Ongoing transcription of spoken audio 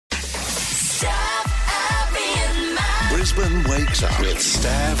Brisbane wakes up with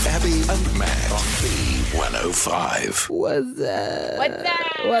Stav, Abby and Matt on B105. What's that?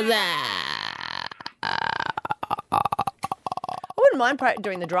 I wouldn't mind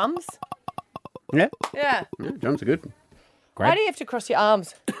doing the drums. Yeah. Yeah. Drums are good. Why do you have to cross your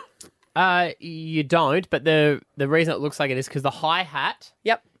arms? You don't, but the reason it looks like it is because the hi-hat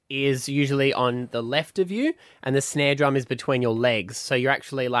Yep. is usually on the left of you and the snare drum is between your legs. So you're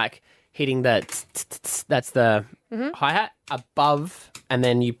actually like hitting the that's the hi-hat above, and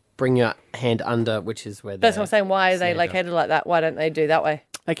then you bring your hand under, which is where That's what I'm saying. Why are they located like that? Why don't they do that way?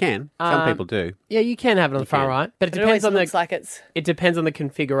 They can. Some people do. Yeah, you can have it on the far right, but it depends on looks like it's... It depends on the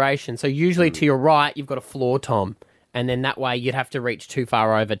configuration. So usually to your right, you've got a floor tom, and then that way you'd have to reach too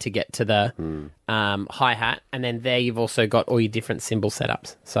far over to get to the hi-hat, and then there you've also got all your different cymbal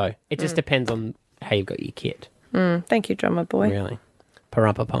setups. So it just depends on how you've got your kit. Thank you, drummer boy. Really.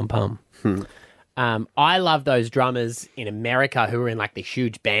 Parumpa-pum-pum. I love those drummers in America who are in like the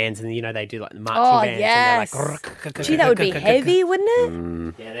huge bands, and you know they do like the marching bands. Yes. And they're like, Gee, that would be heavy, wouldn't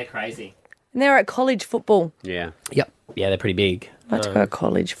it? Yeah, they're crazy. And they're at college football. Yeah. Yep. Yeah, they're pretty big. I'd like to go to a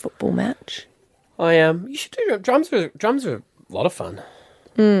college football match. I You should do drums. Drums are a lot of fun.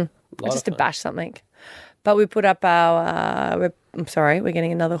 Just to bash something. But we put up our... we're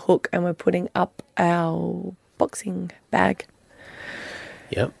getting another hook, and we're putting up our boxing bag.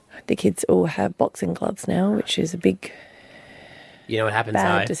 Yep. The kids all have boxing gloves now, which is a big, You know what happens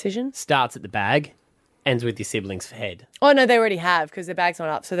bad though? decision. Starts at the bag, ends with your siblings' head. Oh, no, they already have because their bag's not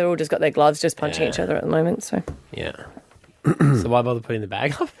up. So they're all just got their gloves just punching each other at the moment. So, Yeah. So why bother putting the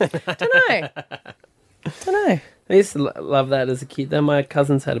bag up? don't know. I used to love that as a kid. Then my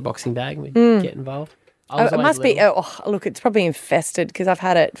cousins had a boxing bag and we'd get involved. It must be, look, it's probably infested because I've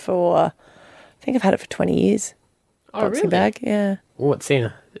had it for 20 years. Oh, Boxing really? bag, yeah. Oh, it's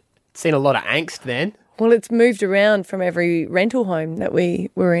seen a lot of angst then. Well, it's moved around from every rental home that we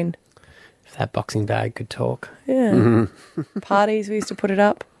were in. If that boxing bag could talk. Yeah. Parties, we used to put it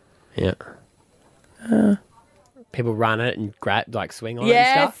up. Yeah. People run it and grab, like swing on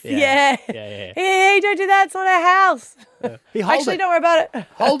Yes, it and stuff. yeah. Yeah. Hey, don't do that. It's not our house. Actually, don't worry about it.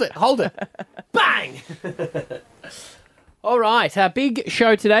 Hold it. Bang! All right, our big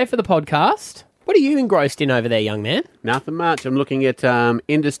show today for the podcast. What are you engrossed in over there, young man? Nothing much. I'm looking at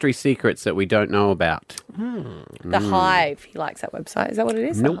industry secrets that we don't know about. The Hive. He likes that website. Is that what it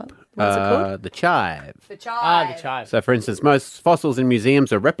is? Nope. What's it called? The Chive. The Chive. Ah, the chive. So, for instance, most fossils in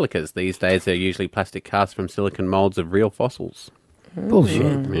museums are replicas. These days, they're usually plastic casts from silicon molds of real fossils.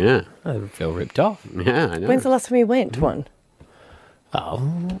 Bullshit. Yeah. I feel ripped off. Yeah, I know. When's the last time you went to one?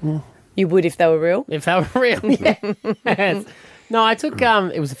 Oh, You would if they were real? if they were real. Yes. No, I took,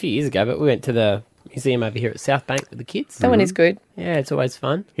 it was a few years ago, but we went to the museum over here at South Bank with the kids. That one is good. Yeah, it's always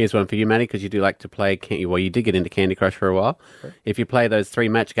fun. Here's one for you, Matty, because you do like to play... Well, you did get into Candy Crush for a while. If you play those 3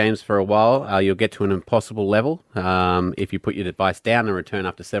 match games for a while, you'll get to an impossible level. If you put your device down and return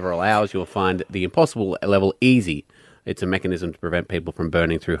after several hours, you'll find the impossible level easy. It's a mechanism to prevent people from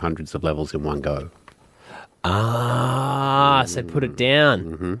burning through hundreds of levels in one go. So put it down.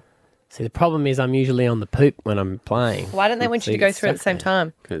 Mm-hmm. See, the problem is I'm usually on the poop when I'm playing. Why don't they want you to go through at the same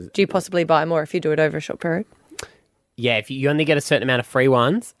time? 'Cause- Do you possibly buy more if you do it over a short period? Yeah, if you only get a certain amount of free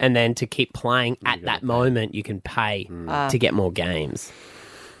ones, and then to keep playing at that moment, you can pay to get more games.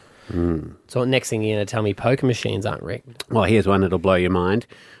 So next thing you're going to tell me poker machines aren't rigged. Well, here's one that'll blow your mind.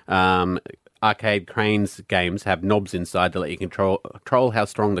 Arcade Cranes games have knobs inside to let you control how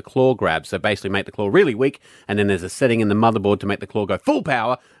strong the claw grabs. So basically make the claw really weak, and then there's a setting in the motherboard to make the claw go full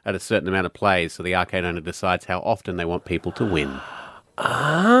power at a certain amount of plays. So the arcade owner decides how often they want people to win.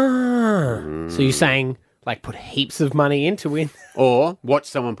 So you're saying, like, put heaps of money in to win? Or watch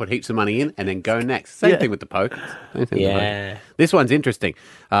someone put heaps of money in and then go next. Same thing with the poker. Same thing with the Yeah. poker. This one's interesting.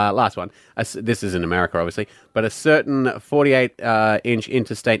 Last one. This is in America, obviously. But a certain 48-inch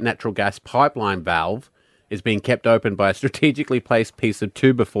interstate natural gas pipeline valve is being kept open by a strategically placed piece of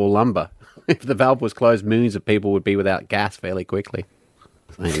 2x4 lumber. If the valve was closed, millions of people would be without gas fairly quickly.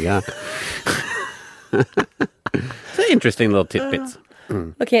 So there you go. So interesting little tidbits.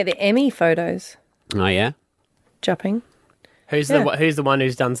 Looking at the Emmy photos, Oh, yeah? jumping. Who's the one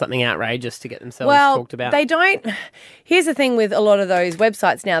who's done something outrageous to get themselves Well, talked about? they don't. Here's the thing with a lot of those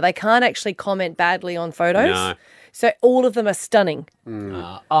websites now, they can't actually comment badly on photos. No. So all of them are stunning.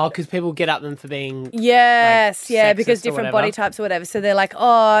 because people get at them for being... Yes, like, yeah, sexist because or different whatever. body types or whatever. So they're like,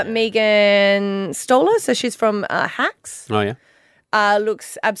 oh, Megan Stoller, so she's from Hacks, Oh, yeah?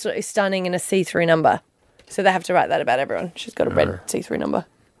 looks absolutely stunning in a see-through number. So they have to write that about everyone. She's got a red see-through number.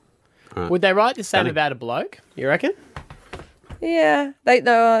 Would they write the same Stunning. about a bloke, you reckon? Yeah,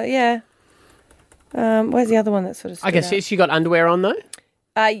 yeah. Where's the other one that sort of? I guess she got underwear on though.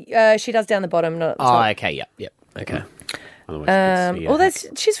 She does down the bottom, not at the top. Oh, okay, yep, okay.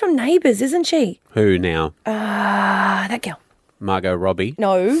 She's from Neighbours, isn't she? Who now? That girl. Margot Robbie.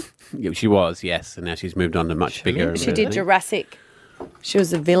 No, Yeah, she was, yes, and now she's moved on to much bigger. she did Jurassic. She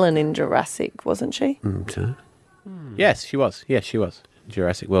was a villain in Jurassic, wasn't she? Yes, she was. Yes, she was.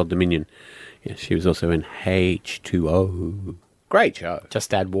 Jurassic World Dominion. Yes, she was also in H2O. Great show.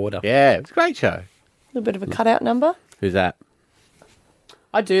 Just add water. Yeah, it was a great show. A little bit of a cutout number. Who's that?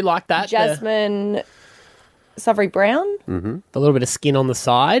 I do like that. Jasmine Savory Brown. The little bit of skin on the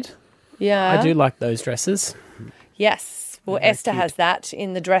side. Yeah, I do like those dresses. Yes. Well, Esther has that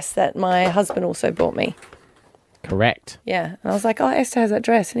in the dress that my husband also bought me. Correct. Yeah. And I was like, oh, Esther has that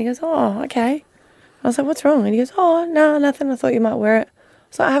dress. And he goes, oh, okay. I was like, what's wrong? And he goes, oh, no, nothing. I thought you might wear it. I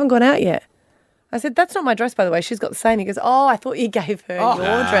was like, I haven't gone out yet. I said, that's not my dress, by the way. She's got the same. He goes, oh, I thought you gave her your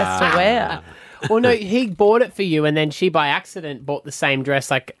dress to wear. Well, no, he bought it for you, and then she, by accident, bought the same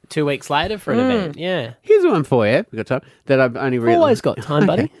dress like 2 weeks later for an event. Yeah. Here's one for you. We got time. That I've only read. Always got time,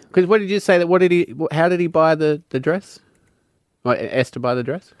 buddy. Because what did you say? How did he buy the dress? What, Esther buy the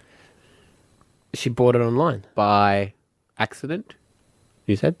dress? She bought it online. By accident,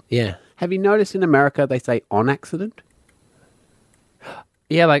 you said? Yeah. Have you noticed in America they say on accident?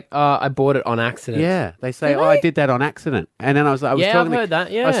 Yeah, like, I bought it on accident. Yeah, they say, I did that on accident. And then I was talking I've heard that,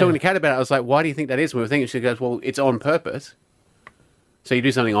 I was talking to Kat about it. I was like, why do you think that is? We were thinking, she goes, well, it's on purpose. So you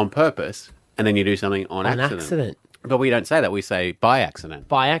do something on purpose, and then you do something on accident. But we don't say that. We say by accident.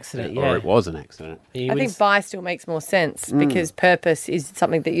 By accident, yeah. Or it was an accident. I think by still makes more sense because purpose is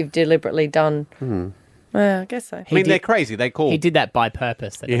something that you've deliberately done. Well, I guess so. I mean, they're crazy. They call... He did that by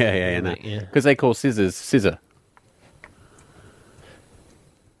purpose. Yeah. Because they call scissors scissor.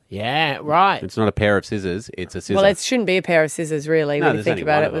 Yeah, right. It's not a pair of scissors, it's a scissor. Well, it shouldn't be a pair of scissors, really. No, when you think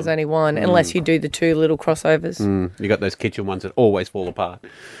about it, there's only one, unless you do the two little crossovers. You got those kitchen ones that always fall apart.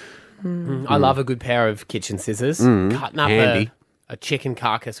 I love a good pair of kitchen scissors. Cutting up a chicken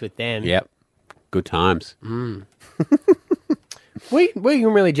carcass with them. Yep. Good times. We can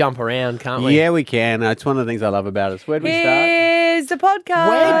really jump around, can't we? Yeah, we can. It's one of the things I love about us. Where'd we start? Here's the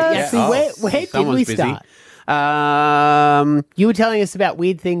podcast. Where did we start? You were telling us about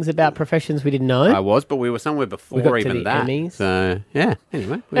weird things about professions we didn't know. I was, but we were somewhere before even that. Emmys. So, yeah.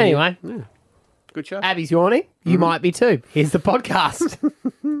 Anyway. Yeah. Good show. Abby's yawning. You might be too. Here's the podcast.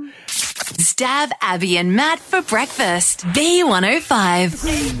 Stab Abby and Matt for breakfast. B105.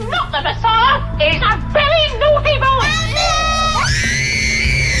 He's not the Messiah. He's a very naughty boy.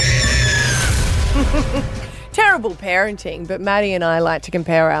 Terrible parenting, but Maddie and I like to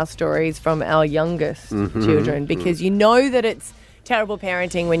compare our stories from our youngest children because you know that it's terrible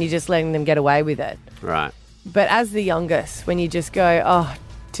parenting when you're just letting them get away with it. Right. But as the youngest, when you just go,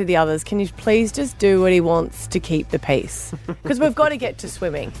 to the others, can you please just do what he wants to keep the peace? Because we've got to get to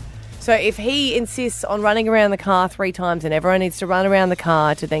swimming. So if he insists on running around the car 3 times and everyone needs to run around the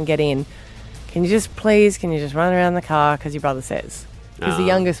car to then get in, can you just run around the car because your brother says? Because the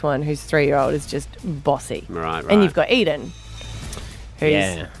youngest one, who's 3-year-old, is just bossy. Right. And you've got Eden,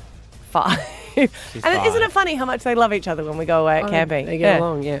 who's 5. And isn't it funny how much they love each other when we go away at camping? They get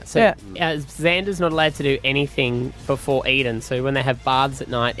along, yeah. So Xander's not allowed to do anything before Eden. So when they have baths at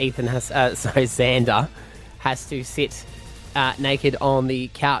night, Xander has to sit naked on the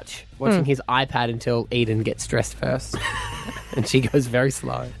couch watching his iPad until Eden gets dressed first. And she goes very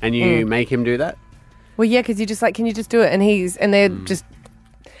slow. And you make him do that? Well, yeah, because you're just like, can you just do it? And they're just...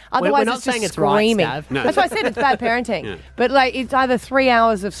 Otherwise, we're not it's just saying it's screaming. right, Stav. No. That's why I said it's bad parenting. Yeah. But like, it's either 3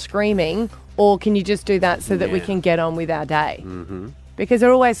 hours of screaming, or can you just do that so that we can get on with our day? Mm-hmm. Because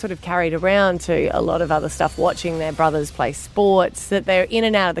they're always sort of carried around to a lot of other stuff, watching their brothers play sports, that they're in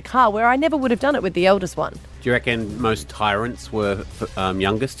and out of the car, where I never would have done it with the eldest one. Do you reckon most tyrants were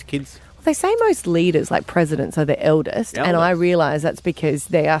youngest kids? They say most leaders, like presidents, are the eldest. And I realise that's because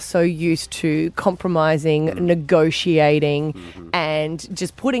they are so used to compromising, negotiating, and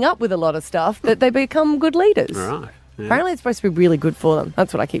just putting up with a lot of stuff that they become good leaders. Right. Yeah. Apparently it's supposed to be really good for them.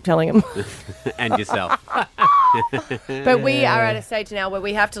 That's what I keep telling them. And yourself. But we are at a stage now where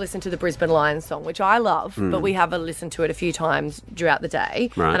we have to listen to the Brisbane Lions song, which I love, but we haven't listened to it a few times throughout the day.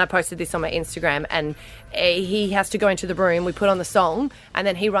 Right. And I posted this on my Instagram, and he has to go into the room. We put on the song, and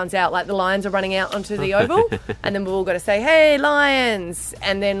then he runs out like the Lions are running out onto the oval, and then we've all got to say, "Hey, Lions!"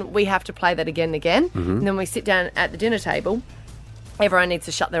 And then we have to play that again and again. And then we sit down at the dinner table. Everyone needs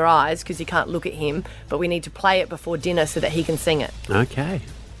to shut their eyes because you can't look at him, but we need to play it before dinner so that he can sing it. Okay.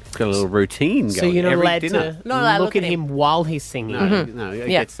 It's got a little routine going. So you're not every allowed dinner. to Not allowed to look at him while he's singing. No, it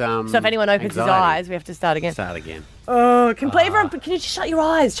gets So if anyone opens his anxiety. eyes, we have to start again. Start again. Oh, can everyone, can you just shut your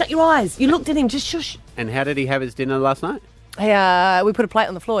eyes? Shut your eyes. You looked at him, just shush. And how did he have his dinner last night? Hey, we put a plate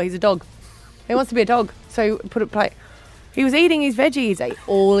on the floor. He's a dog. He wants to be a dog, so put a plate. He was eating his veggies. Ate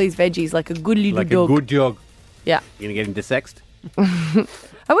all his veggies like a good little dog. Like a good dog. Yeah. You going to get him desexed?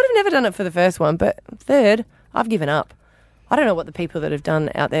 I would have never done it for the first one, but third, I've given up. I don't know what the people that have done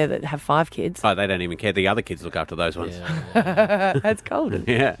out there that have 5 kids. Oh, they don't even care. The other kids look after those ones. That's golden.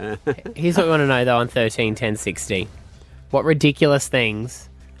 Yeah. Here's what we want to know, though, on 13 10 60. What ridiculous things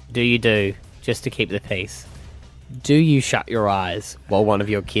do you do just to keep the peace? Do you shut your eyes while one of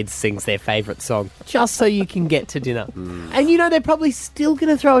your kids sings their favourite song just so you can get to dinner? And you know they're probably still going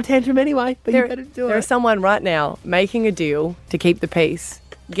to throw a tantrum anyway, but you better do it. There is someone right now making a deal to keep the peace,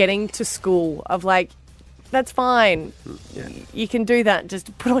 getting to school of like, that's fine. Yeah. You can do that.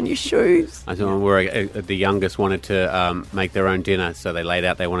 Just put on your shoes. I saw where the youngest wanted to make their own dinner, so they laid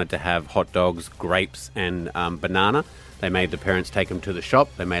out they wanted to have hot dogs, grapes, and banana. They made the parents take them to the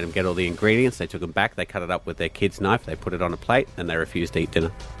shop. They made them get all the ingredients. They took them back. They cut it up with their kid's knife. They put it on a plate, and they refused to eat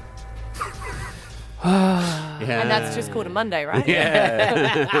dinner. Yeah. And that's just called a Monday, right?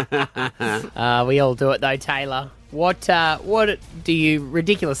 Yeah. We all do it though, Taylor. What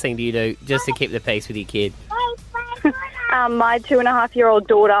ridiculous thing do you do just to keep the peace with your kid? My 2.5-year-old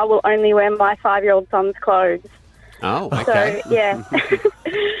daughter will only wear my 5-year-old son's clothes. Oh, okay. So, yeah.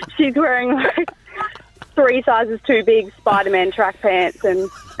 She's wearing like 3 sizes too big Spider-Man track pants. And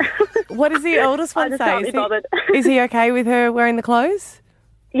what does the oldest one say? Is he okay with her wearing the clothes?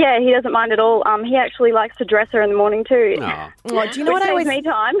 Yeah, he doesn't mind at all. He actually likes to dress her in the morning too. Oh, do you know what I always me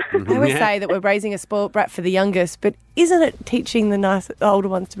time? I always say that we're raising a spoiled brat for the youngest, but isn't it teaching the older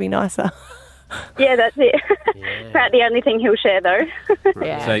ones to be nicer? Yeah, that's it. Yeah. About the only thing he'll share though.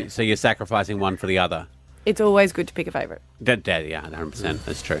 Yeah. So you're sacrificing one for the other. It's always good to pick a favourite. Yeah, 100%.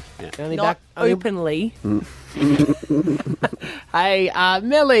 That's true. Yeah. Not openly. Hey,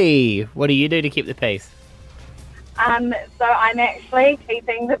 Millie, what do you do to keep the peace? So I'm actually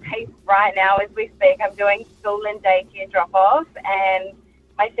keeping the peace right now as we speak. I'm doing school and daycare drop-off, and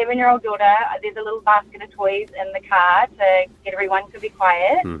my 7-year-old daughter, there's a little basket of toys in the car to get everyone to be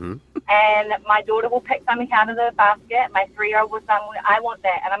quiet. Mm-hmm. And my daughter will pick something out of the basket. My 3-year-old will say, I want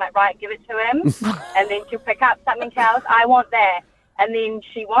that. And I'm like, right, give it to him. And then she'll pick up something else. I want that. And then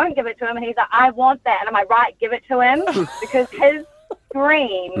she won't give it to him. And he's like, I want that. And I'm like, right, give it to him. Because his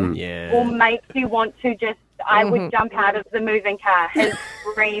scream will make you want to just, I would jump out of the moving car. His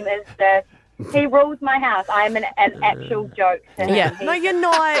scream is just, he rules my house. I am an actual joke to him. Yeah. No, you're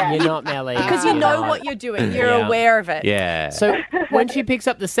not. You're not, Melly. Because you know what you're doing. You're aware of it. Yeah. So when she picks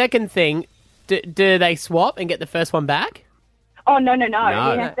up the second thing, do they swap and get the first one back? Oh, no. He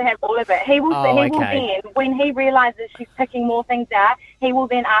has to have all of it. He will then, when he realises she's picking more things out, he will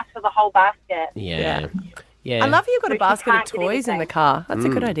then ask for the whole basket. Yeah. I love you've got a basket of toys in the car. That's a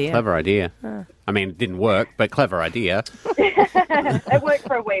good idea. Clever idea. I mean, it didn't work, but clever idea. It worked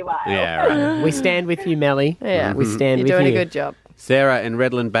for a wee while. Yeah, right. We stand with you, Melly. Yeah. We stand with you. You're doing a good job. Sarah in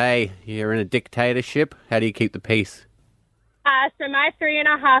Redland Bay, you're in a dictatorship. How do you keep the peace? So my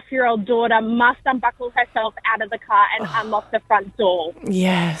 3.5-year-old daughter must unbuckle herself out of the car and unlock the front door.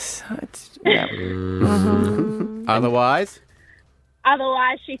 Yes. Otherwise,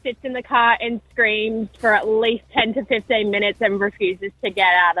 she sits in the car and screams for at least 10 to 15 minutes and refuses to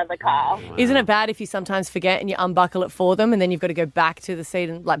get out of the car. Wow. Isn't it bad if you sometimes forget and you unbuckle it for them and then you've got to go back to the seat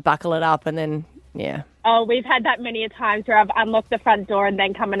and like buckle it up and then, yeah. Oh, we've had that many a times where I've unlocked the front door and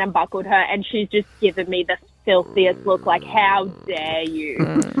then come and unbuckled her and she's just given me the filthiest look like, how dare you?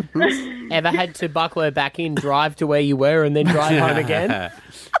 Ever had to buckle her back in, drive to where you were and then drive home again?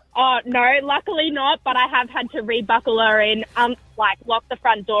 Oh, no, luckily not, but I have had to rebuckle her in, lock the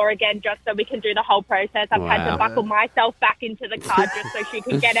front door again just so we can do the whole process. I've had to buckle myself back into the car just so she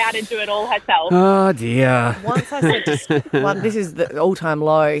can get out and do it all herself. Oh, dear. Once I said, this is the all-time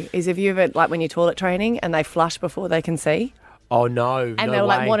low, is if you ever, like when you're toilet training and they flush before they can see. Oh, no. And they were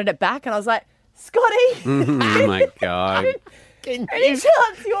like, wanted it back, and I was like, Scotty! Oh, my God. Any chance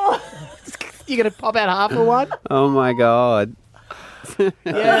you're going to pop out half of one? Oh, my God.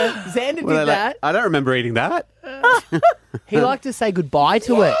 Yeah, Xander did that. I don't remember eating that. He liked to say goodbye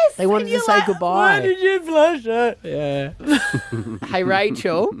to it. They wanted to say goodbye. Why did you flush it? Yeah. Hey,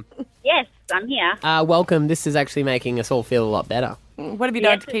 Rachel. Yes, I'm here. Welcome. This is actually making us all feel a lot better. What have you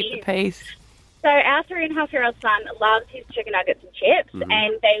done to keep the peace? So our 3.5-year-old son loves his chicken nuggets and chips,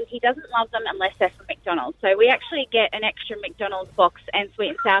 and he doesn't love them unless they're from McDonald's. So we actually get an extra McDonald's box and sweet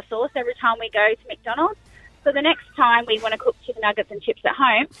and sour sauce every time we go to McDonald's. So the next time we want to cook chicken nuggets and chips at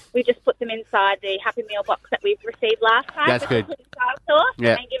home, we just put them inside the Happy Meal box that we've received last time. That's good. Sour sauce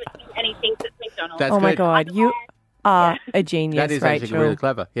Yeah. and give it to him, and he thinks it's McDonald's. My God, are a genius, That is Rachel. actually really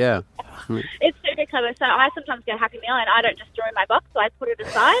clever. Yeah. It's super clever. So I sometimes get a Happy Meal and I don't just throw in my box, so I put it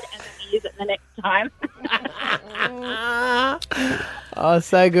aside and then we use it the next time. Oh,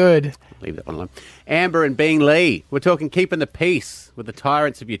 so good. Leave that one alone. Amber and Being Lee, we're talking keeping the peace with the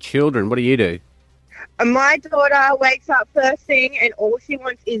tyrants of your children. What do you do? My daughter wakes up first thing and all she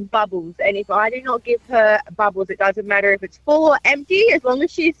wants is bubbles. And if I do not give her bubbles, it doesn't matter if it's full or empty. As long as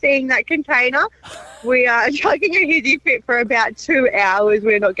she's seeing that container, we are chugging a hizzy fit for about 2 hours.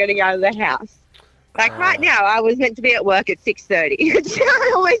 We're not getting out of the house. Like right now, I was meant to be at work at 6:30. It's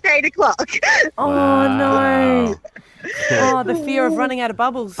almost 8 o'clock. Oh, no. Oh, the fear of running out of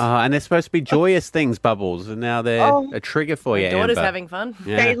bubbles. And they're supposed to be joyous things, bubbles, and now they're a trigger for you, My daughter's Amber. having fun.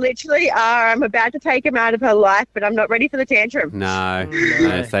 Yeah. They literally are. I'm about to take them out of her life, but I'm not ready for the tantrum. No,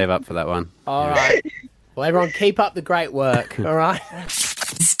 save up for that one. All right. Well, everyone, keep up the great work. All right.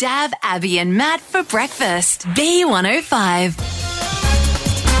 Stab Abby and Matt for breakfast. B105.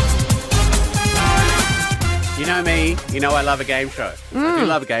 You know me, you know I love a game show. I do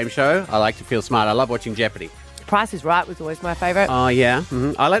love a game show. I like to feel smart. I love watching Jeopardy. Price is Right was always my favourite. Oh, yeah.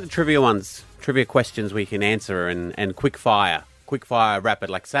 I like the trivia ones, trivia questions we can answer and quick fire. Quick fire,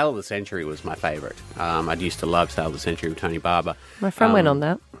 rapid, like Sale of the Century was my favourite. I used to love Sale of the Century with Tony Barber. My friend went on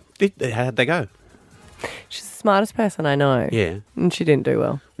that. How'd they go? She's the smartest person I know. Yeah. And she didn't do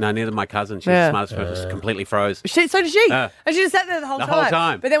well. No, neither did my cousin. She's Yeah. the smartest person. Completely froze. So did she. Uh, And she just sat there the whole the time. whole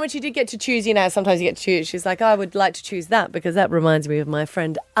time. But then when she did get to choose, sometimes you get to choose, she's like, I would like to choose that because that reminds me of my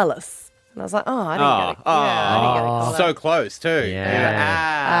friend Alice. And I was like, I didn't get it. I didn't get it. Call So out. close too.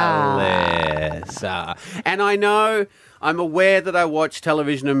 Alice. And I'm aware that I watch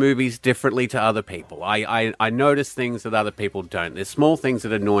television and movies differently to other people. I notice things that other people don't. There's small things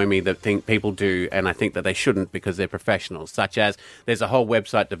that annoy me that people do, and I think that they shouldn't because they're professionals, such as there's a whole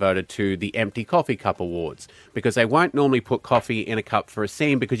website devoted to the Empty Coffee Cup Awards, because they won't normally put coffee in a cup for a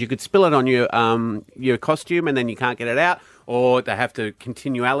scene because you could spill it on your costume and then you can't get it out, or they have to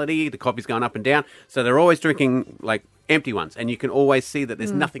continuality, the coffee's going up and down, so they're always drinking like empty ones, and you can always see that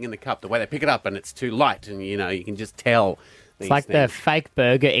there's nothing in the cup. The way they pick it up, and it's too light, and you can just tell. It's like the fake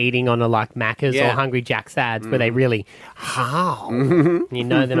burger eating on a Macca's or Hungry Jack's ads where they really, you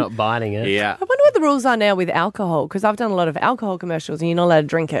know they're not biting it. Yeah. I wonder what the rules are now with alcohol because I've done a lot of alcohol commercials and you're not allowed to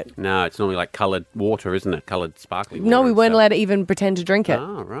drink it. No, it's normally like coloured water, isn't it? Coloured sparkling water. No, we and weren't stuff. allowed to even pretend to drink it.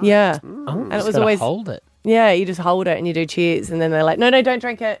 Oh, right. Yeah. Oh, and it was always hold it. Yeah, you just hold it and you do cheers, and then they're like, no, don't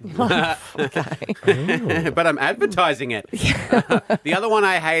drink it. Okay. But I'm advertising it. The other one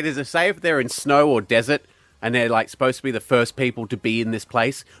I hate is say if they're in snow or desert and they're like supposed to be the first people to be in this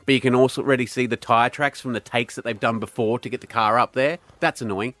place, but you can also already see the tyre tracks from the takes that they've done before to get the car up there. That's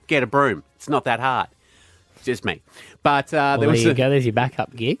annoying. Get a broom. It's not that hard. It's just me. But there There was you go. There's your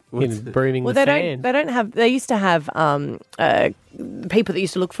backup gig. Brooming Well, the they sand. don't have. They used to have people that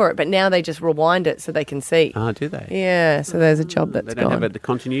used to look for it, but now they just rewind it so they can see. Oh, do they? Yeah, so there's a job that's They don't gone. have the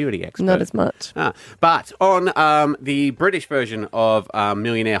continuity expert. Not as much. But on the British version of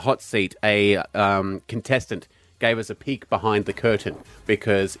Millionaire Hot Seat, a contestant gave us a peek behind the curtain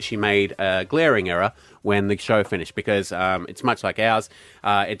because she made a glaring error when the show finished, because it's much like ours.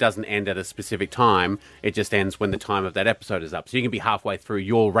 It doesn't end at a specific time. It just ends when the time of that episode is up. So you can be halfway through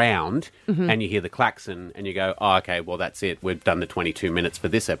your round and you hear the klaxon and you go, oh, okay, well, that's it. We've done the 22 minutes for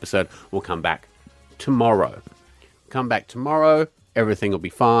this episode. We'll come back tomorrow. Come back tomorrow. Everything will be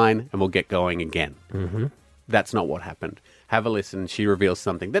fine and we'll get going again. That's not what happened. Have a listen. She reveals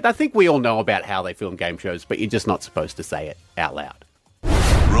something that I think we all know about how they film game shows, but you're just not supposed to say it out loud.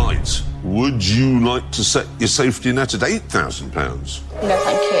 Right. Would you like to set your safety net at £8,000? No,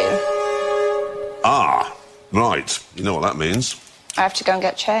 thank you. Ah, right. You know what that means. I have to go and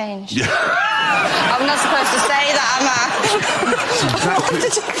get changed. Yeah. I'm not supposed to say that, am I?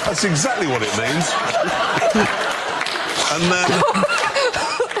 That's exactly what it means.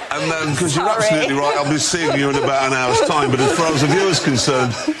 And then, because you're absolutely right, I'll be seeing you in about an hour's time. But as far as the viewer's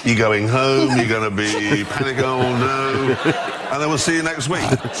concerned, you're going home, you're going to be panicking, oh no. And then we'll see you next week.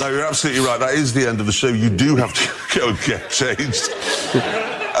 No, you're absolutely right. That is the end of the show. You do have to go and get changed.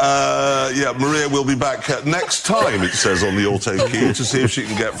 Yeah, Maria will be back next time, it says on the auto cue, to see if she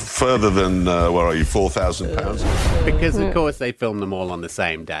can get further than, where are you, £4,000? Because, of course, they film them all on the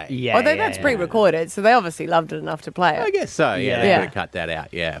same day. Yeah. Although that's pre-recorded, so they obviously loved it enough to play it. I guess so, yeah. They Yeah. could have cut that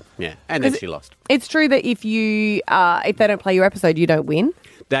out, yeah. And then she lost. It's true that if they don't play your episode, you don't win.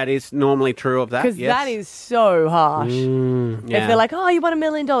 That is normally true of that, Because yes. that is so harsh. If yeah. they're like, oh, you won $1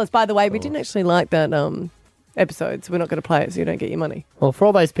 million. By the way, we didn't actually like that episode, so we're not going to play it, so you don't get your money. Well, for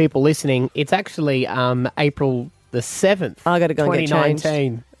all those people listening, it's actually April the 7th, I got to go and get changed.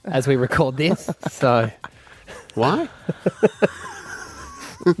 2019, as we record this. So Why?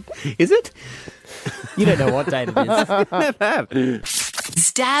 Is it? You don't know what date it is. Never have.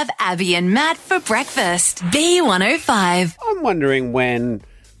 Stab Abby and Matt for breakfast. B105. I'm wondering when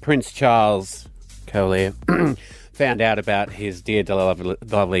Prince Charles Collier found out about his dear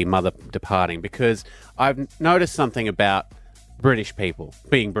lovely mother departing, because I've noticed something about British people,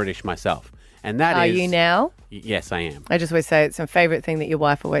 being British myself. And that Are is... you now? Yes, I am. I just always say it's my favourite thing that your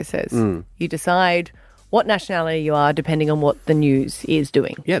wife always says. You decide what nationality you are depending on what the news is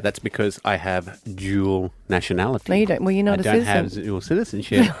doing. Yeah, that's because I have dual nationality. No, you don't. Well, you're not a citizen. I don't have dual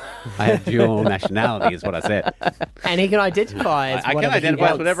citizenship. I have dual nationality, is what I said. And he can identify as I can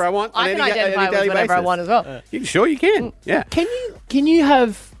identify as whatever I want. I can identify as whatever I want as well. Sure, you can. Yeah. Can you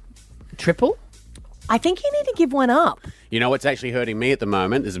have triple? I think you need to give one up. You know what's actually hurting me at the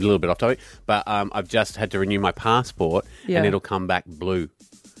moment? This is a little bit off topic, but I've just had to renew my passport, and it'll come back blue.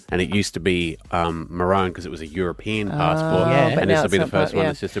 And it used to be maroon because it was a European passport. But and now this will be the it's first not, one.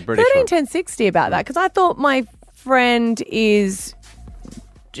 yeah. It's just a British 131060 about that, because I thought my friend is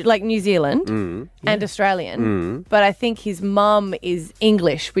like New Zealand and Australian, but I think his mum is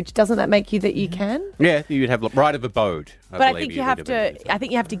English, which doesn't that make you that you can? Yeah, you'd have right of abode. But I think you have to. I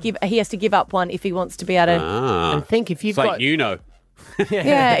think you have to give. He has to give up one if he wants to be able to. And think if you've It's got like you know.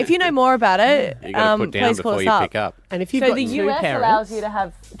 Yeah, if you know more about it, You got to put down please call before us you up. pick up. And if you've So got the two US parents, allows you to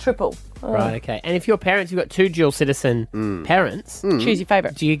have triple. right? Okay. And if your parents, you've got two dual citizen parents, Choose your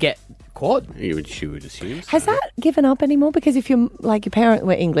favourite. do you get quad? You would assume. Has that given up anymore? Because if your parents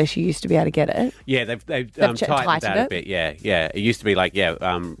were English, you used to be able to get it. Yeah, they've They've tightened that tightened a it? bit. Yeah. It used to be like,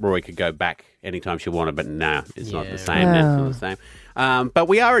 Rory could go back anytime she wanted, but now it's not the same. Wow. It's not the same. But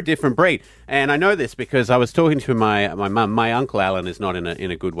we are a different breed, and I know this because I was talking to my mum. My uncle Alan is not in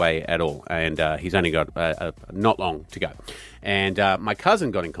a good way at all, and he's only got not long to go. And my cousin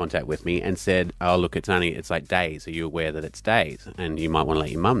got in contact with me and said, "Oh, look, it's like days. Are you aware that it's days? And you might want to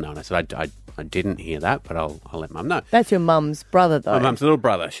let your mum know." And I said, I didn't hear that, but I'll let mum know." That's your mum's brother, though. My mum's little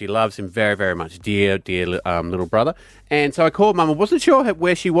brother. She loves him very, very much. Dear little brother. And so I called mum. I wasn't sure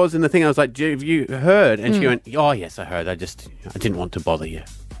where she was in the thing. I was like, "Have you heard?" And she went, "Oh, yes, I heard. I didn't want to bother you."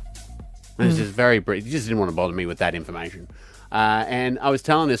 And it's just very British. You just didn't want to bother me with that information. And I was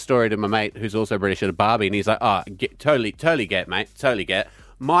telling this story to my mate who's also British at a barbie, and he's like, "Oh, totally get, mate. Totally get."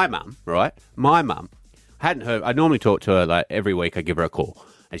 My mum, right? My mum hadn't heard. I normally talk to her like every week. I give her a call,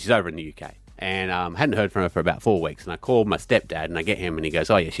 and she's over in the UK. And hadn't heard from her for about 4 weeks. And I called my stepdad, and I get him, and he goes,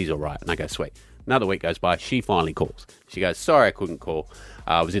 "Oh, yeah, she's all right." And I go, "Sweet." Another week goes by. She finally calls. She goes, "Sorry, I couldn't call.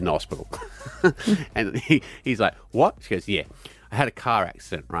 I was in the hospital." And he's like, "What?" She goes, "Yeah, I had a car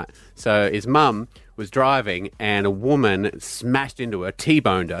accident, right?" So his mum was driving, and a woman smashed into her,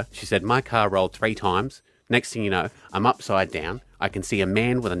 T-boned her. She said, "My car rolled 3 times. Next thing you know, I'm upside down. I can see a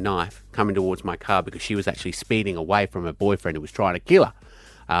man with a knife coming towards my car because she was actually speeding away from her boyfriend who was trying to kill her."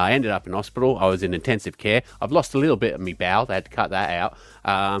 I ended up in hospital. I was in intensive care. I've lost a little bit of my bowel. They had to cut that out.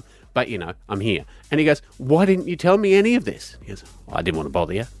 But, I'm here. And he goes, "Why didn't you tell me any of this?" He goes, "Well, I didn't want to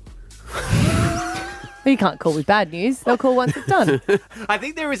bother you." Well, you can't call with bad news. They'll call once it's done. I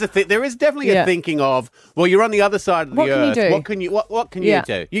think there is there is definitely a thinking of, well, you're on the other side of the earth. What can you do? What can you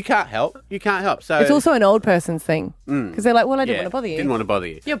do? You can't help. You can't help. So It's also an old person's thing. Because they're like, well, I didn't want to bother you. Didn't want to bother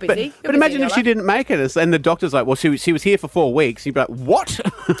you. You're busy. But imagine if she didn't make it, and the doctor's like, "Well, she was here for 4 weeks." You'd be like, "What?"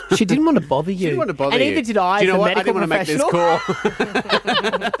 She didn't want to bother you. She didn't want to bother and you. neither did I. Do you know as a what? I medical didn't want to make this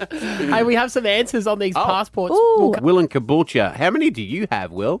professional. call. Hey, we have some answers on these passports. Ooh. Will and Caboolture. How many do you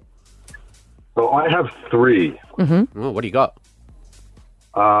have, Will? So I have 3. Oh, what do you got?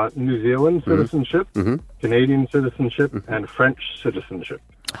 New Zealand citizenship, Canadian citizenship, and French citizenship.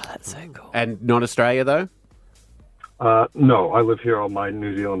 Oh, that's so cool. And not Australia, though? No, I live here on my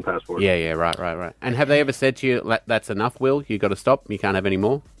New Zealand passport. Yeah, right. And have they ever said to you, "That's enough, Will? You got to stop. You can't have any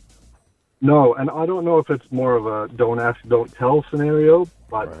more"? No, and I don't know if it's more of a don't ask, don't tell scenario,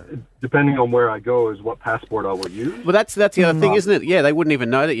 but depending on where I go is what passport I will use. Well, that's the other thing, isn't it? Yeah, they wouldn't even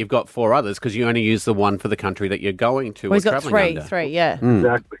know that you've got 4 others because you only use the one for the country that you're going to. Well, he's or got travelling three, under. yeah.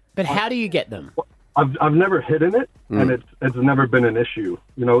 Exactly. But how do you get them? I've never hidden it, and it's never been an issue.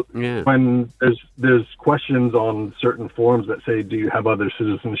 When there's questions on certain forms that say, "Do you have other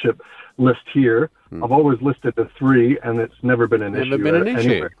citizenship?" List here. I've always listed the 3, and it's never been an issue.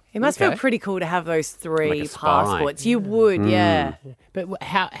 Anywhere. It must feel pretty cool to have those 3 passports. You would, yeah. But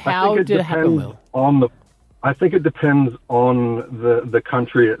how did it happen, Will? I think it depends on the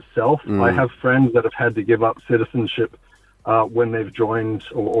country itself. I have friends that have had to give up citizenship when they've joined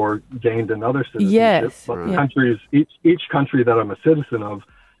or gained another citizenship. Yes. But countries, each country that I'm a citizen of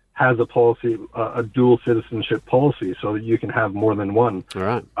has a policy, a dual citizenship policy, so that you can have more than one. All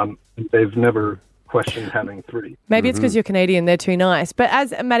right. They've never question having 3. Maybe it's because you're Canadian, they're too nice. But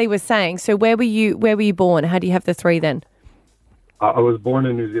as Maddie was saying, so where were you born? How do you have the 3 then? I was born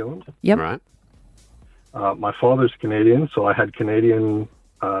in New Zealand. Yep. Right. My father's Canadian, so I had Canadian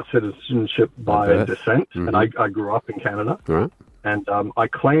citizenship by descent, and I grew up in Canada. Right. And I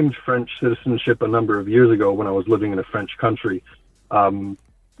claimed French citizenship a number of years ago when I was living in a French country.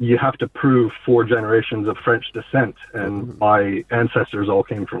 You have to prove 4 generations of French descent, and my ancestors all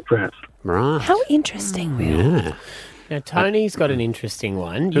came from France. Right. How interesting, Will. Yeah. Now, Tony's got an interesting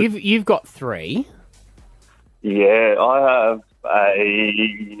one. You've got 3. Yeah, I have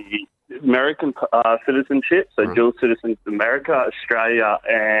a American citizenship, so dual citizens of America, Australia,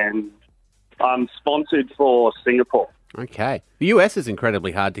 and I'm sponsored for Singapore. Okay. The US is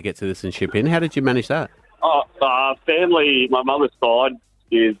incredibly hard to get citizenship in. How did you manage that? Family, my mother's side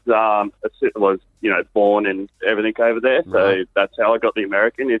was born and everything over there, so that's how I got the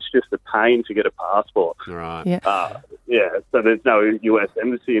American. It's just a pain to get a passport. Right. Yeah. So there's no US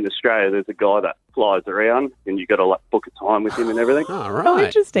embassy in Australia. There's a guy that flies around, and you got to book a time with him and everything. Oh, right. Oh,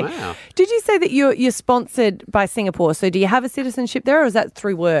 interesting. Wow. Did you say that you're sponsored by Singapore? So do you have a citizenship there, or is that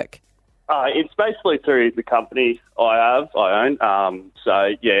through work? It's basically through the company I own.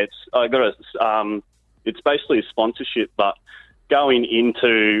 It's basically a sponsorship, but going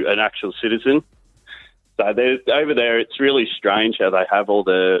into an actual citizen. So over there, it's really strange how they have all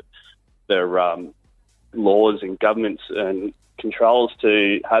their laws and governments and controls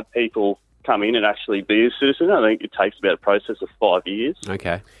to have people come in and actually be a citizen. I think it takes about a process of 5 years.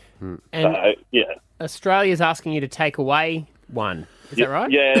 Okay. And Australia's asking you to take away one. Is that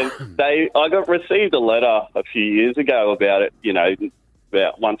right? Yeah, I received a letter a few years ago about it,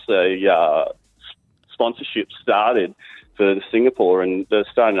 about once the sponsorship started for Singapore, and they're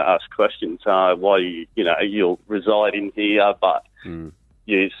starting to ask questions, why you'll reside in here, but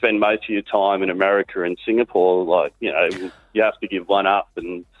you spend most of your time in America and Singapore, you have to give one up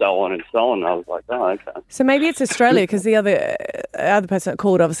and so on and so on. I was like, oh, okay. So maybe it's Australia, because the other person that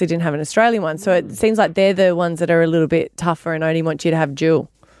called obviously didn't have an Australian one, so it seems like they're the ones that are a little bit tougher and only want you to have dual.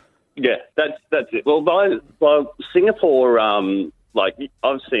 Yeah, that's it. Well, by Singapore,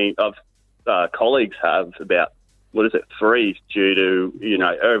 colleagues have about, 3 due to,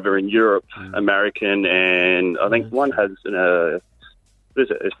 over in Europe, American, and I think one has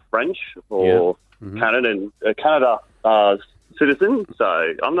French or Canada citizen.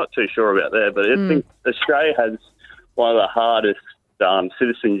 So I'm not too sure about that, but I think Australia has one of the hardest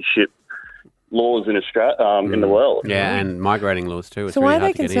citizenship laws in Australia in the world. Yeah, and migrating laws too. It's So really why are they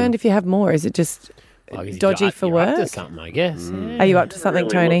hard to get concerned in. if you have more? Is it just dodgy for You're work? up to something, I guess. Are you up to something,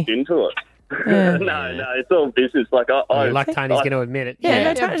 Really Tony? looked into it. Yeah. No, it's all business. Tony's going to admit it.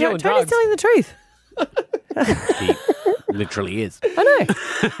 Yeah, Tony's telling the truth. He literally is. I know.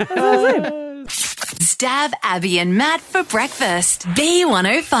 That's what I'm saying. Stab Abby and Matt for breakfast.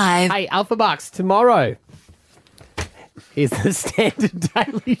 B105. Hey, Alpha Bucks, tomorrow is the standard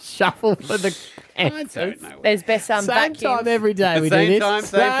daily shuffle for the answers. There's best Same vacuums. time every day. We do Same this. time,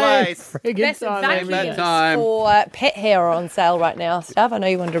 same place. friggin' Best time every vacuums day. for pet hair are on sale right now, Stav. I know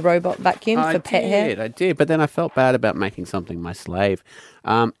you wanted a robot vacuum for pet hair. I did, but then I felt bad about making something my slave.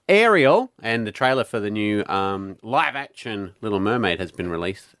 Ariel and the trailer for the new live-action Little Mermaid has been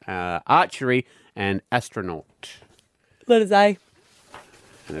released. Archery and astronaut. Letters A.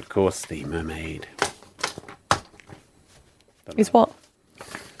 And, of course, the mermaid Is what?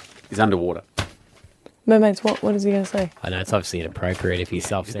 is underwater. Mermaid's what? What is he going to say? I know, it's obviously inappropriate if he's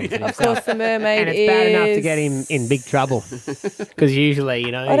self-censoring. Of course, the mermaid And it's bad enough to is- get him in big trouble. Because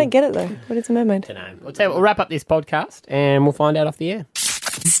usually, I don't get it, though. What is a mermaid? We'll tell you what, we'll wrap up this podcast and we'll find out off the air.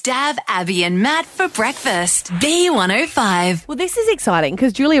 Stab Abby and Matt for breakfast. B105. Well, this is exciting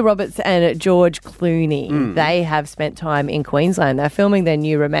because Julia Roberts and George Clooney, they have spent time in Queensland. They're filming their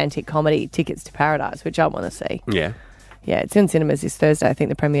new romantic comedy, Tickets to Paradise, which I want to see. Yeah. Yeah, it's in cinemas this Thursday. I think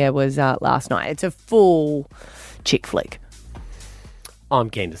the premiere was last night. It's a full chick flick. I'm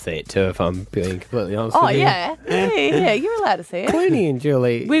keen to see it too, if I'm being completely honest Oh, with you. yeah, you're allowed to see it. Clooney and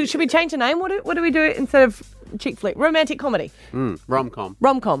Julie. Should we change the name? What do we do instead of chick flick? Romantic comedy. Rom-com.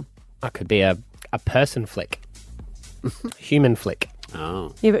 Rom-com. That could be a person flick. Human flick.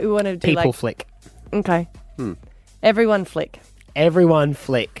 Oh. Yeah, but we want to do People like... flick. Okay. Everyone flick. Everyone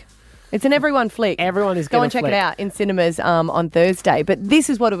flick. It's an everyone flick. Everyone is Go gonna and check flick. it out in cinemas on Thursday. But this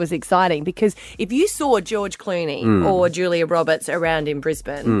is what it was exciting because if you saw George Clooney or Julia Roberts around in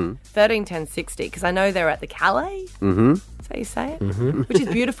Brisbane, 131060, because I know they're at the Calais. That's how you say it, which is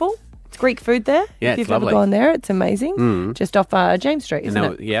beautiful. It's Greek food there. Yeah, if it's you've lovely. ever gone there, it's amazing. Just off James Street, isn't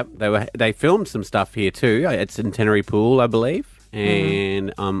it? Yep, they filmed some stuff here too at Centenary Pool, I believe.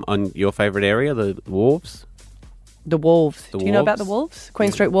 and on your favourite area, the Wharves. The Wolves. Do you know about the Wolves?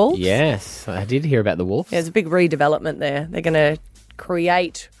 Queen Street Wolves? Yes, I did hear about the Wolves. Yeah, there's a big redevelopment there. They're going to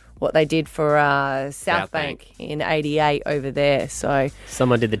create what they did for South Bank in 88 over there. So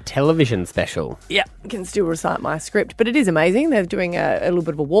someone did the television special. Yeah, I can still recite my script, but it is amazing. They're doing a little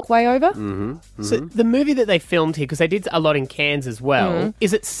bit of a walkway over. So the movie that they filmed here, because they did a lot in Cairns as well,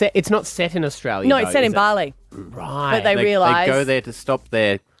 is it set? It's not set in Australia. No, though, it's set in Bali. Right. But they realised... They go there to stop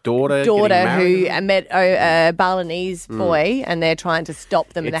their daughter who getting met a Balinese boy, and they're trying to stop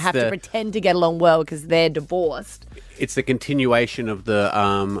them, and they It's have to pretend to get along well because they're divorced. It's the continuation of the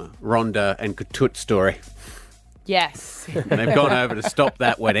Rhonda and Katut story. Yes. They've gone over to stop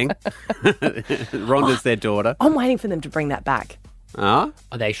that wedding. Rhonda's their daughter. I'm waiting for them to bring that back. Oh?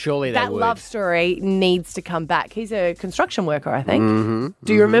 Surely that love story needs to come back. He's a construction worker, I think.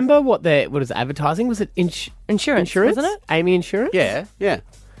 Do you remember what is advertising? Was it insurance? Wasn't it? Amy Insurance? Yeah.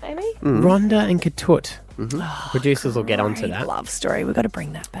 Amy? Rhonda and Katut. Producers will get onto that. Love story. We've got to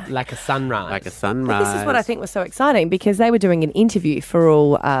bring that back. Like a sunrise. Like a But sunrise. this is what I think was so exciting, because they were doing an interview for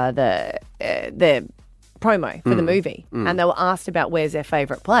all the promo for the movie, and they were asked about where's their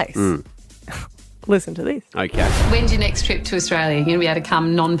favourite place. Listen to this. Okay. When's your next trip to Australia? You're going to be able to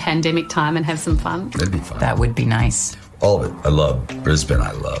come non-pandemic time and have some fun? That'd be fun. That would be nice. All of it. I love Brisbane.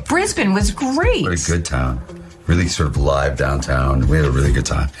 I love. Brisbane was great. What a good town. Really sort of live downtown. We had a really good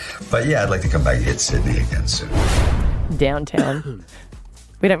time. But yeah, I'd like to come back and hit Sydney again soon. Downtown.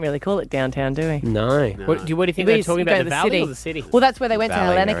 We don't really call it downtown, do we? No. What do you think they're talking about, the valley or the city? Well, that's where they went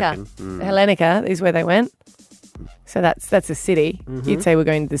Valley, to I Hellenica. reckon. Hellenica is where they went. So that's a city. You'd say we're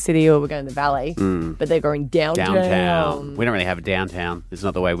going to the city or we're going to the valley, but they're going downtown. Downtown. We don't really have a downtown. It's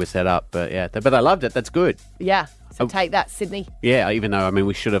not the way we're set up, but yeah. But I loved it. That's good. Yeah. So take that, Sydney. Yeah, even though,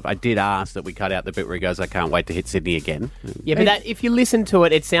 we should have... I did ask that we cut out the bit where he goes, I can't wait to hit Sydney again. Yeah, but if you listen to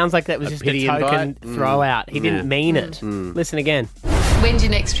it, it sounds like that was just a pity token invite? throw out. He didn't mean it. Listen again. When's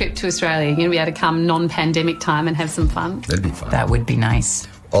your next trip to Australia? You're going to be able to come non-pandemic time and have some fun? That'd be fun. That would be nice.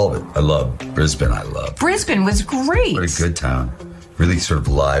 All of it. I love Brisbane. I love. Brisbane was great. What a good town. Really sort of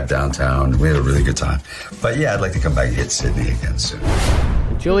live downtown. We had a really good time. But yeah, I'd like to come back and hit Sydney again soon.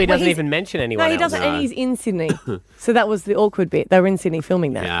 Julie doesn't even mention anyone No, he else. doesn't, and he's in Sydney. So that was the awkward bit. They were in Sydney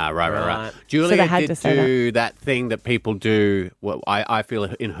filming that. Yeah, right. So Julia they had did to say do that thing that people do, what I feel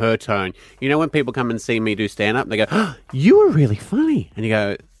in her tone. You know when people come and see me do stand-up, they go, oh, you were really funny. And you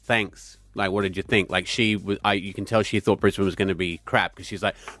go, thanks. Like, what did you think? Like, she was. You can tell she thought Brisbane was going to be crap because she's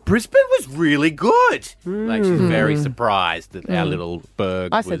like, Brisbane was really good. Like, she's very surprised that our little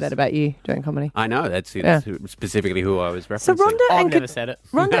burg. I said that about you doing comedy. I know that's specifically who I was referencing. So Rhonda I've and never said it.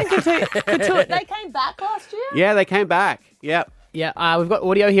 Rhonda and Katut, they came back last year? Yeah, they came back. Yep. Yeah, we've got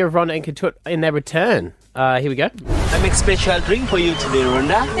audio here of Rhonda and Katut in their return. Here we go. I make special drink for you today,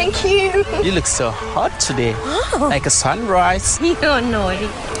 Rhonda. Thank you. You look so hot today, like a sunrise. You're naughty.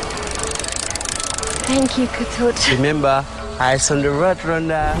 Thank you, Katut. Remember, eyes on the road,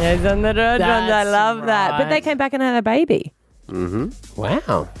 Rhonda. Yes, on the road, Rhonda. I That's love that. But they right. came back and had a baby.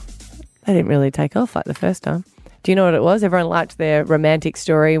 Wow. They didn't really take off like the first time. Do you know what it was? Everyone liked their romantic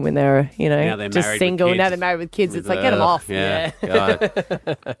story when they were, Now they're just married with single. kids. Now they're married with kids. It's like, get them off. Yeah.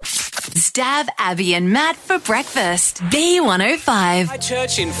 God. Stab Abby and Matt for breakfast. B105. My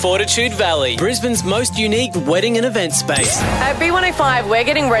church in Fortitude Valley, Brisbane's most unique wedding and event space. At B105, we're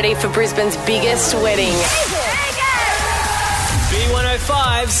getting ready for Brisbane's biggest wedding.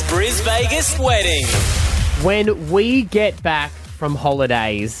 B105's Bris Vegas wedding. When we get back from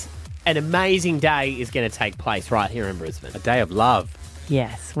holidays, an amazing day is going to take place right here in Brisbane. A day of love.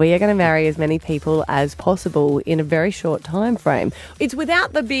 Yes, we are going to marry as many people as possible in a very short time frame. It's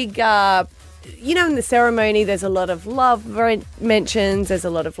without the big, in the ceremony, there's a lot of love mentions, there's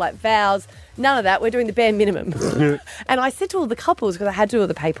a lot of vows. None of that. We're doing the bare minimum. And I said to all the couples, because I had to do all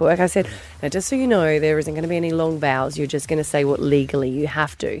the paperwork, I said, now, just so you know, there isn't going to be any long vows. You're just going to say what legally you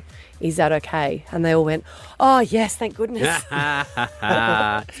have to. Is that okay? And they all went, oh, yes, thank goodness.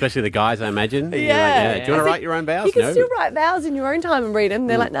 Especially the guys, I imagine. Yeah. Do you want to write your own vows? You can still write vows in your own time and read them.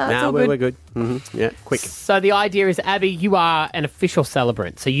 They're like, no, it's all good. We're good. Mm-hmm. Yeah, quick. So the idea is, Abby, you are an official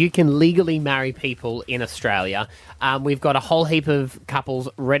celebrant, so you can legally marry people in Australia. We've got a whole heap of couples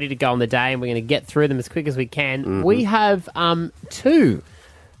ready to go on the day, and we're going to get through them as quick as we can. Mm-hmm. We have two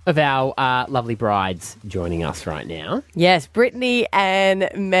of our lovely brides joining us right now. Yes, Brittany and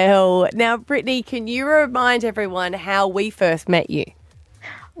Mel. Now, Brittany, can you remind everyone how we first met you?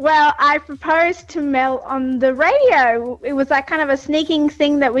 Well, I proposed to Mel on the radio. It was like kind of a sneaking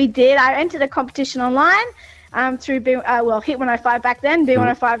thing that we did. I entered a competition online through Hit 105 back then,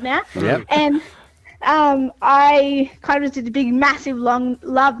 B105 now. Yep. And I kind of just did the big, massive, long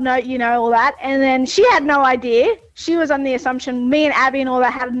love note, all that. And then she had no idea. She was on the assumption me and Abby and all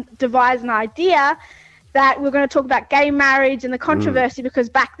that had devised an idea that we were going to talk about gay marriage and the controversy because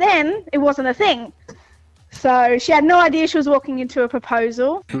back then it wasn't a thing. So she had no idea she was walking into a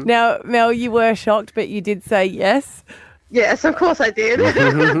proposal. Now, Mel, you were shocked, but you did say yes. Yes, of course I did.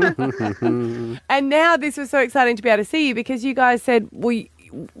 And now this was so exciting to be able to see you because you guys said,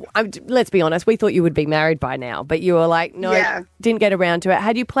 let's be honest, we thought you would be married by now, but you were like, no, didn't get around to it.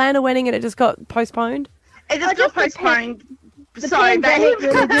 Had you planned a wedding and it just got postponed? It just got postponed. The pandemic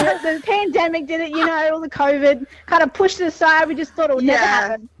really did it. The pandemic did it, all the COVID kind of pushed it aside. We just thought it would never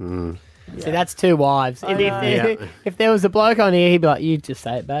happen. See, that's two wives. If there was a bloke on here, he'd be like, you just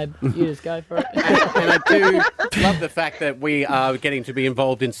say it, babe. You just go for it. And I do love the fact that we are getting to be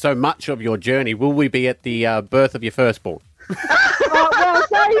involved in so much of your journey. Will we be at the birth of your firstborn? Oh, well,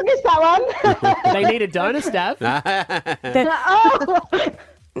 sorry you missed that one. They need a donor, Stav.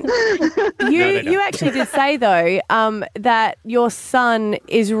 You actually did say, though, that your son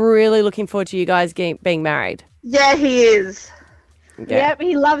is really looking forward to you guys being married. Yeah, he is. Yep,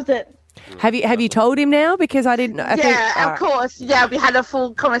 he loves it. Have you told him now? Because I didn't. Of course. Yeah, we had a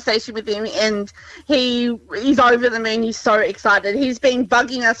full conversation with him, and he's over the moon. He's so excited. He's been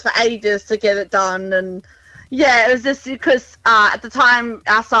bugging us for ages to get it done, and yeah, it was just because at the time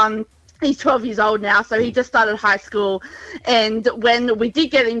our son, he's 12 years old now, so he just started high school, and when we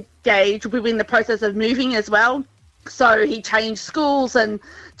did get engaged, we were in the process of moving as well. So he changed schools and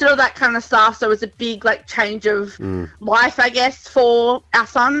did all that kind of stuff. So it was a big change of life, I guess, for our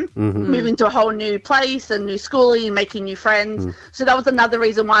son, moving to a whole new place and new schooling and making new friends. So that was another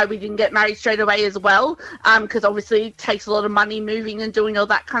reason why we didn't get married straight away as well, because obviously it takes a lot of money moving and doing all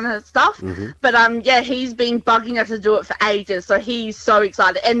that kind of stuff. But he's been bugging us to do it for ages. So he's so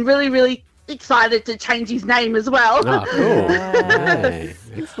excited and really, really excited to change his name as well. Oh, cool. Nice.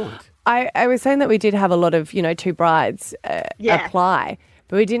 Excellent. I was saying that we did have a lot of, two brides apply,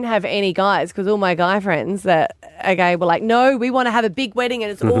 but we didn't have any guys because all my guy friends that are gay were like, no, we want to have a big wedding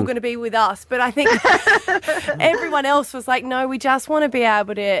and it's all going to be with us. But I think everyone else was like, no, we just want to be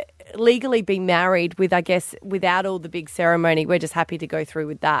able to legally be married with, I guess, without all the big ceremony. We're just happy to go through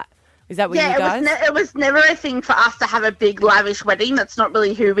with that. Is that what you guys? It was never a thing for us to have a big lavish wedding. That's not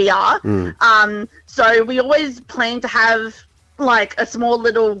really who we are. So we always plan to have a small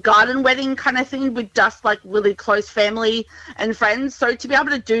little garden wedding kind of thing with just really close family and friends. So to be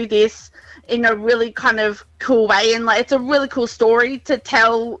able to do this in a really kind of cool way, and it's a really cool story to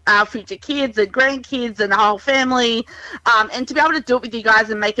tell our future kids and grandkids and the whole family, and to be able to do it with you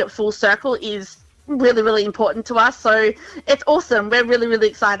guys and make it full circle is really, really important to us. So it's awesome. We're really, really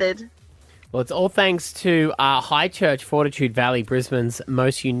excited. Well, it's all thanks to High Church, Fortitude Valley, Brisbane's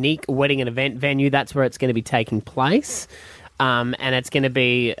most unique wedding and event venue. That's where it's going to be taking place. And it's going to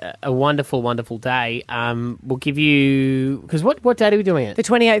be a wonderful, wonderful day. We'll give you... Because what date are we doing it? The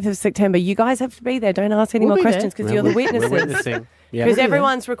 28th of September. You guys have to be there. Don't ask any more questions because you're the witnesses. We're witnessing. Because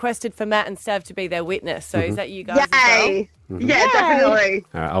everyone's requested for Matt and Stav to be their witness. So is that you guys as well? Yeah, definitely.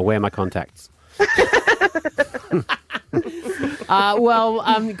 All right, I'll wear my contacts. Good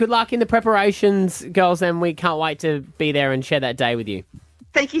luck in the preparations, girls, and we can't wait to be there and share that day with you.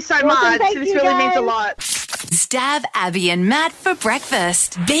 Thank you so much. This really means a lot. Stav, Abby and Matt for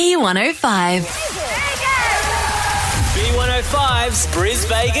breakfast. B105. B105's Bris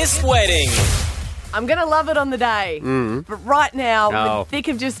Vegas wedding. I'm going to love it on the day. But right now, we're thick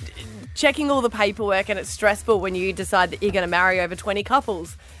of just checking all the paperwork, and it's stressful when you decide that you're going to marry over 20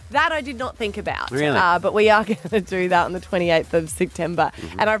 couples. That I did not think about. Really? But we are going to do that on the 28th of September.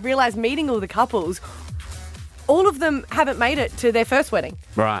 And I've realised meeting all the couples, all of them haven't made it to their first wedding.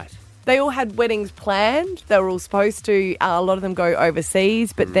 Right. They all had weddings planned. They were all supposed to. A lot of them go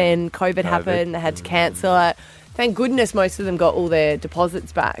overseas, but then COVID happened. They had to cancel it. Thank goodness most of them got all their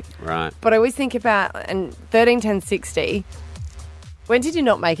deposits back. Right. But I always think about, and 13, 10, 60, when did you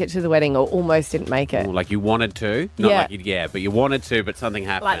not make it to the wedding or almost didn't make it? Like you wanted to? Not but you wanted to, but something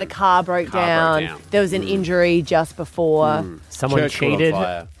happened. Like the car broke down. There was an injury just before. Someone Church cheated caught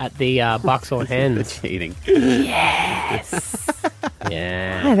on at the Bucks or Hens. Cheating. Yes.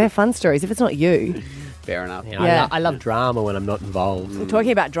 Yeah. They're fun stories if it's not you. Fair enough. Yeah, I love drama when I'm not involved. We're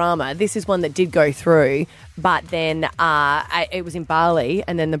talking about drama. This is one that did go through, but then it was in Bali,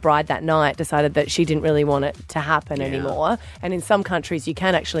 and then the bride that night decided that she didn't really want it to happen anymore. And in some countries, you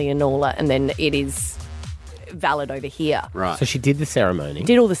can actually annul it, and then it is valid over here. Right. So she did the ceremony.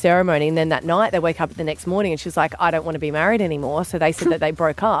 Did all the ceremony, and then that night they wake up the next morning, and she's like, I don't want to be married anymore. So they said that they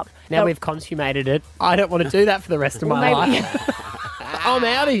broke up. Now we've consummated it. I don't want to do that for the rest of my life. I'm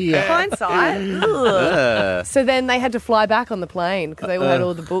out of here. Hindsight. Ugh. So then they had to fly back on the plane because they all had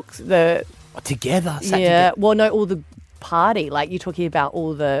all the books. Together. Yeah. Well, no, all the party. Like you're talking about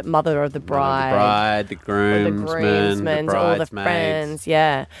all the mother of the bride. The groomsmen, the all the bridesmaids. friends.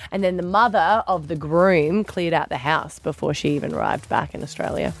 Yeah. And then the mother of the groom cleared out the house before she even arrived back in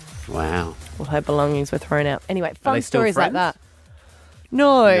Australia. Wow. All her belongings were thrown out. Anyway, Are fun they still stories like friends? that.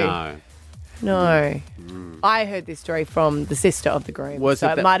 No. I heard this story from the sister of the groom, Was so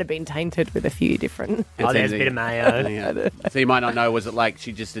it it that- might have been tainted with a few different... there's a bit of mayo. Yeah. So you might not know, was it like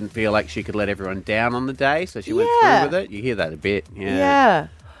she just didn't feel like she could let everyone down on the day, so she went Yeah. through with it? You hear that a bit. Yeah.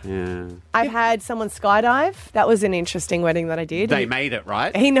 Yeah. I've had someone skydive. That was an interesting wedding that I did. They made it,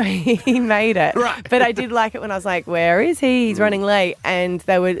 right? He made it. Right. But I did like it when I was like, where is he? He's running late. And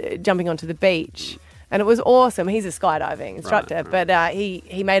they were jumping onto the beach. And it was awesome. He's a skydiving instructor. But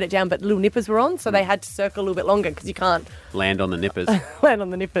he made it down, but little nippers were on, so they had to circle a little bit longer because you can't Land on the nippers. land on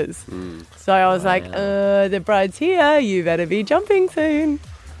the nippers. So I was like, the bride's here. You better be jumping soon.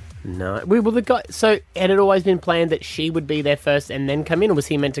 No. The guy. So had it always been planned that she would be there first and then come in, or was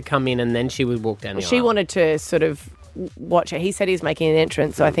he meant to come in and then she would walk down the She aisle? wanted to sort of watch her. He said he was making an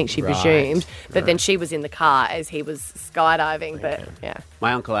entrance, so I think she Right. presumed. But then she was in the car as he was skydiving. But yeah.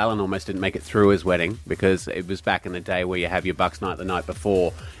 My Uncle Alan almost didn't make it through his wedding because it was back in the day where you have your bucks night the night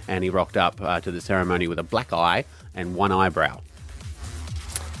before, and he rocked up to the ceremony with a black eye and one eyebrow.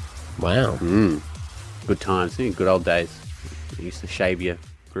 Wow. Good times, good old days. You used to shave your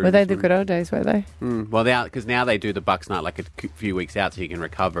grooms. Were they the good old days, were they? Well, because now they do the bucks night like a few weeks out so you can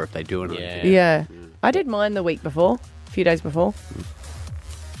recover if they do it. Yeah. I did mine the week before, a few days before.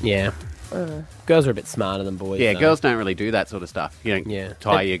 Yeah. Girls are a bit smarter than boys. Yeah, though. girls don't really do that sort of stuff. You don't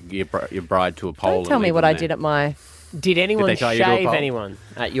tie your bride to a pole. Don't tell and me leave what them I there. did at my... Did anyone Did they tie you to a shave pole? anyone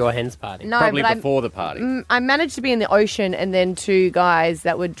at your hen's party? No, Probably but before the party. I managed to be in the ocean, and then two guys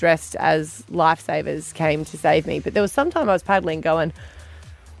that were dressed as lifesavers came to save me. But there was some time I was paddling going,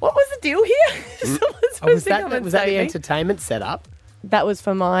 what was the deal here? Someone's supposed Was to that, come and was that save the me. entertainment setup? That was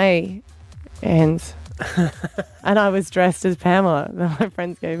for my ends. And I was dressed as Pamela that my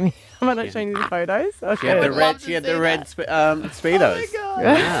friends gave me. Am I not showing you the photos? She had the red. She had the red speedos. Oh, my God.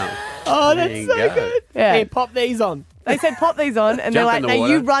 Wow. Oh, There that's you so go. good. Yeah. Here, pop these on. They said pop these on, and they're Jump like, in the "Now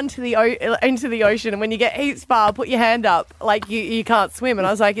water." you run to the into the ocean, and when you get heaps far, put your hand up like you can't swim." And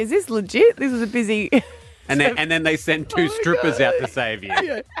I was like, "Is this legit? This was a busy." And then they sent two strippers out to save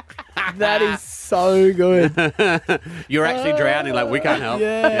you. That is so good. You're actually drowning. Like, we can't help.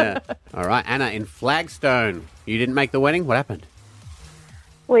 Yeah. All right, Anna in Flagstone. You didn't make the wedding. What happened?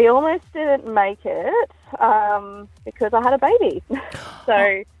 We almost didn't make it because I had a baby.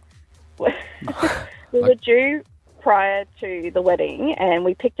 So we were due prior to the wedding, and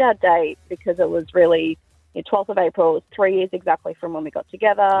we picked our date because it was really 12th of April. It was 3 years exactly from when we got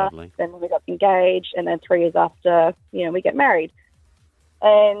together, Lovely. then when we got engaged, and then 3 years after, we get married.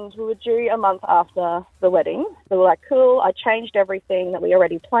 And we were due a month after the wedding. So we're like, cool. I changed everything that we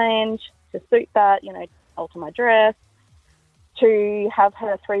already planned to suit that, alter my dress, to have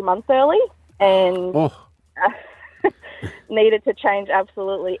her 3 months early, and needed to change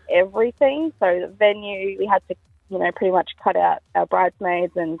absolutely everything. So the venue, we had to, pretty much cut out our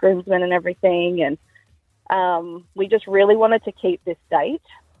bridesmaids and groomsmen and everything. And we just really wanted to keep this date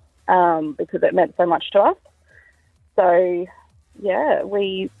because it meant so much to us. So,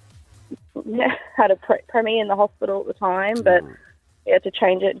 we had a premiere in the hospital at the time, but we had to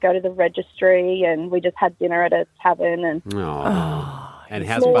change it, go to the registry, and we just had dinner at a tavern. And And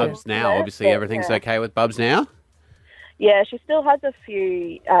how's Bubs now? Obviously, everything's okay with Bubs now? yeah, she still has a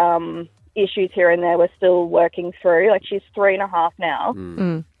few issues here and there we're still working through. Like, she's 3.5 now.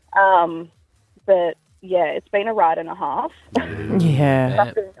 But, yeah, it's been a ride and a half. Yeah. If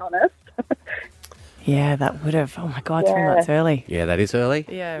I'm being honest. Yeah, that would have. Oh my God, 3 months early. Yeah, that is early.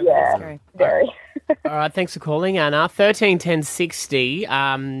 Yeah, Yeah, very. All right, thanks for calling, Anna. 131060.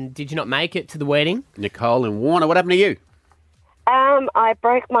 Did you not make it to the wedding? Nicole and Warner, what happened to you? I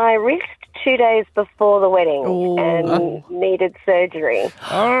broke my wrist 2 days before the wedding and needed surgery.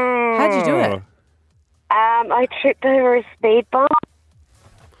 How'd you do it? I tripped over a speed bump.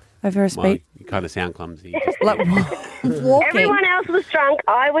 Over a Well, speed? you kind of sound clumsy. Like walking? Everyone else was drunk.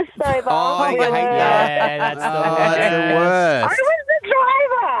 I was sober. Oh, Yeah, that's the worst. I was the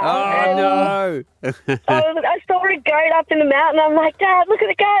driver. Oh, no. I saw a goat up in the mountain. I'm like, Dad, look at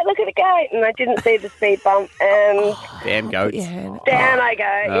the goat, look at the goat. And I didn't see the speed bump. And Damn goats. down I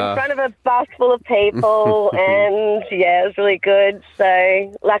go in front of a bus full of people. And, yeah, it was really good.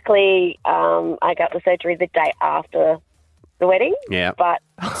 So, luckily, I got the surgery the day after the wedding. Yeah. But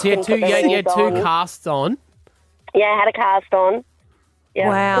So you had two casts on. yeah, I had a cast on. Yeah.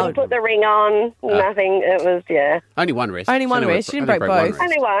 Wow. Couldn't put the ring on, nothing. It was, Only one wrist. Only one wrist. She didn't break both.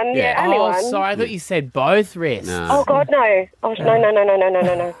 Only one, only Oh, one. sorry. I thought you said both wrists. No. Oh, God, no. Oh,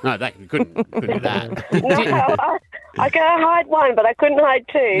 no. No, that you couldn't do that. No, I could hide one, but I couldn't hide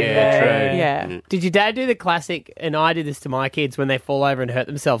two. Yeah, so. true. Yeah. Did your dad do the classic, and I did this to my kids when they fall over and hurt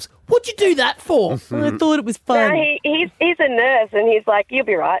themselves? What'd you do that for? I thought it was fun. No, he's a nurse, and he's like, you'll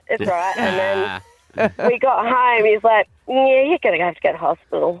be right. It's all right. And then we got home. He's like, yeah, you're going to have to go to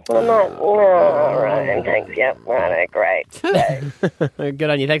hospital. And I'm like, oh, right, thanks. Yep, right, great. So, Good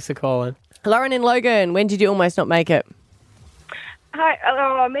on you. Thanks for calling. Lauren and Logan, when did you almost not make it?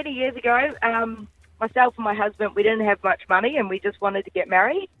 Hi, many years ago, myself and my husband, we didn't have much money and we just wanted to get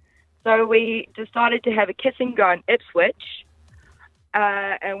married. So we decided to have a kiss and go in Ipswich,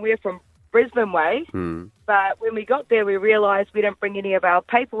 and we're from Brisbane way. But when we got there, we realised we didn't bring any of our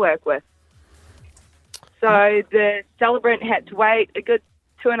paperwork with. So the celebrant had to wait a good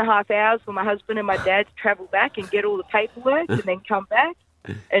 2.5 hours for my husband and my dad to travel back and get all the paperwork and then come back.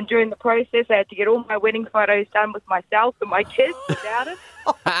 And during the process, I had to get all my wedding photos done with myself and my kids without it.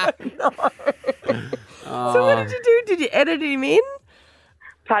 So what did you do? Did you edit him in?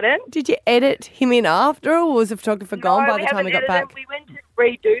 Pardon? Did you edit him in after, or was the photographer gone by the time he got back? We went to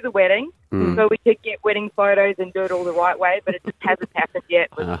redo the wedding so we could get wedding photos and do it all the right way, but it just hasn't happened yet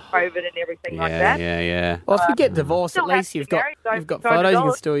with COVID and everything like that. Yeah. Well, if you get divorced, at least you've got photos you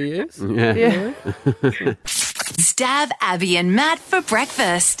can still use. Yeah. Stab Abby and Matt for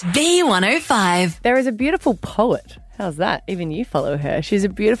breakfast. B105. There is a beautiful poet. How's that? Even you follow her. She's a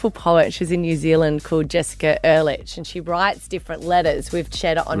beautiful poet. She's in New Zealand called Jessica Ehrlich, and she writes different letters. We've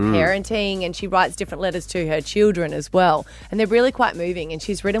shared it on parenting, and she writes different letters to her children as well. And they're really quite moving. And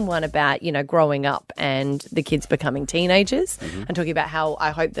she's written one about, growing up and the kids becoming teenagers and talking about how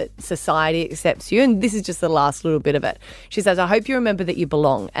I hope that society accepts you. And this is just the last little bit of it. She says, I hope you remember that you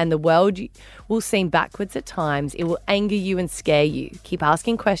belong, and the world will seem backwards at times. It will anger you and scare you. Keep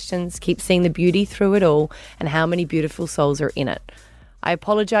asking questions, keep seeing the beauty through it all, and how many beautiful souls are in it. I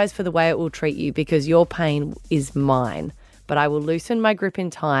apologise for the way it will treat you because your pain is mine, but I will loosen my grip in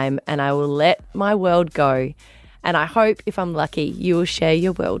time and I will let my world go. And I hope, if I'm lucky, you will share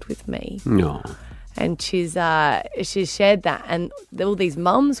your world with me. No. And she's shared that, and all these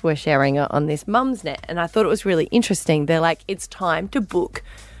mums were sharing it on this Mumsnet, and I thought it was really interesting. They're like, it's time to book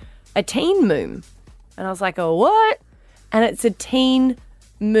a teen moon. And I was like, oh, what? And it's a teen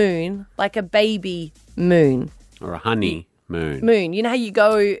moon, like a baby moon. Or a honey moon. Moon. You know how you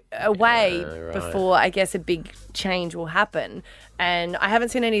go away before, I guess, a big change will happen. And I haven't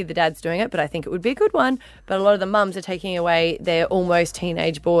seen any of the dads doing it, but I think it would be a good one. But a lot of the mums are taking away their almost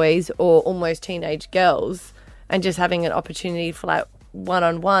teenage boys or almost teenage girls and just having an opportunity for like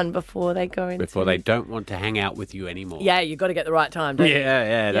one-on-one before they go into... Before they don't want to hang out with you anymore. Yeah, you've got to get the right time, don't you?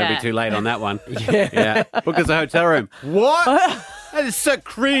 Yeah, that'd be too late on that one. Yeah. Book us a hotel room. What? That is so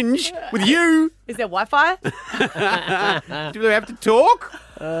cringe with you. Is there Wi-Fi? Do we have to talk?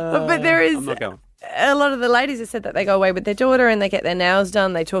 But there is... I'm not going. A lot of the ladies have said that they go away with their daughter and they get their nails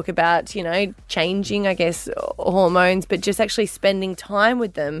done. They talk about, changing, I guess, hormones, but just actually spending time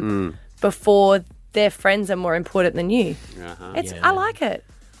with them before their friends are more important than you. I like it.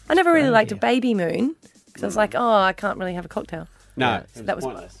 I never really liked a baby moon because I was like, oh, I can't really have a cocktail. No, so that was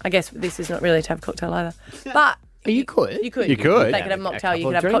pointless. I guess this is not really to have a cocktail either. But you could. You could. You could. They could have a mocktail, you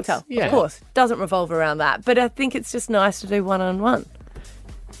could have a drinks. cocktail. Yeah. Of course. Doesn't revolve around that. But I think it's just nice to do one-on-one.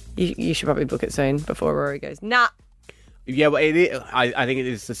 You should probably book it soon before Rory goes, nah. Yeah, well, I think it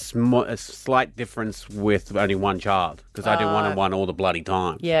is a slight difference with only one child because I do one-on-one all the bloody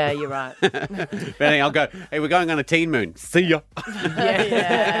time. Yeah, you're right. But anyway, I'll go, hey, we're going on a teen moon. See ya.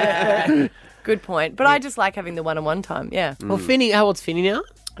 Yeah. Good point. But I just like having the one-on-one time, yeah. Well, Finney, how old's Finney now?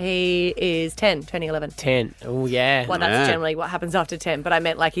 He is 10, turning 11. 10. Oh, yeah. Well, that's generally what happens after 10, but I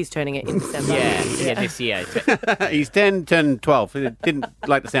meant like he's turning it in December. Yeah, this year. He's 10, turned 12. He didn't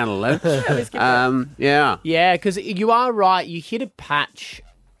like the sound of 11. Yeah. Yeah, because you are right. You hit a patch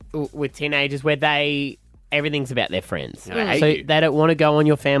with teenagers where everything's about their friends. So they don't want to go on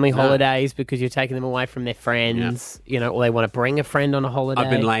your family holidays because you're taking them away from their friends, or they want to bring a friend on a holiday. I've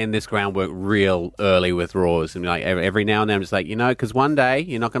been laying this groundwork real early with Roars, and like every now and then I'm just like, because one day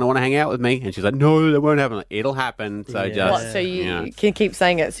you're not going to want to hang out with me, and she's like, no, that won't happen. Like, it'll happen. So So you can keep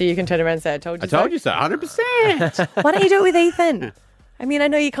saying it, so you can turn around and say, I told you so. I told you so, 100%. Why don't you do it with Ethan? I mean, I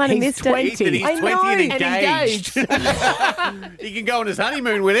know you kind of missed 20. it. He's 20 and engaged. He can go on his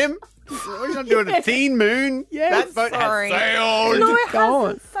honeymoon with him. We're not doing a teen moon. Yes, that boat sorry. has sailed. No, it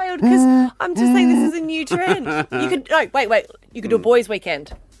hasn't sailed because I'm just saying this is a new trend. You could wait. You could do a boys'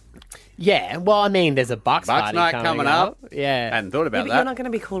 weekend. Yeah, well, I mean, there's a Bucks Bucks party night coming up. Yeah. Hadn't thought Yeah, about but that. you're not going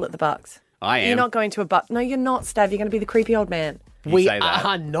to be cool at the Bucks. I am. You're not going to a Bucks. No, you're not, Stav. You're going to be the creepy old man. You We say that.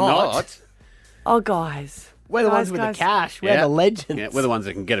 are not. Oh, guys. We're the Guys, ones with guys. the cash. We're the legends. Yeah, we're the ones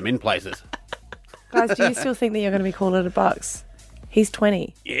that can get them in places. Guys, do you still think that you're going to be cool at a Bucks? He's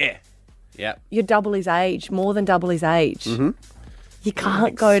 20. Yeah. Yep. You're double his age, more than double his age. Mm-hmm. You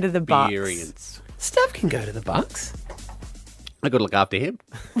can't go to the Bucks. Experience. Steph can go to the Bucks. I got to look after him.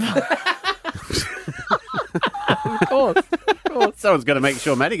 Of course. Someone's got to make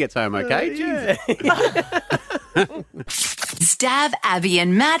sure Maddie gets home okay. Jesus. Stab Abby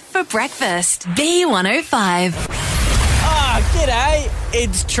and Matt for breakfast. B105. G'day.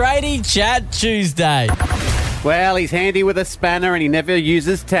 It's Tradie Chat Tuesday. Well, he's handy with a spanner and he never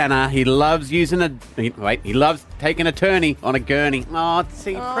uses tanner. He loves he loves taking a turny on a gurney. Oh,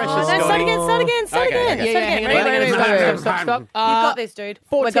 see, precious No, Scotty. start again. Okay. Start again. Hang on, Wait. Stop. You've got this, dude.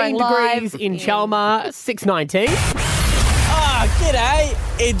 We're 14 going live degrees in Chalmar, 6:19. G'day.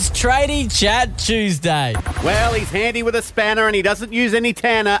 It's Tradie Chat Tuesday. Well, he's handy with a spanner and he doesn't use any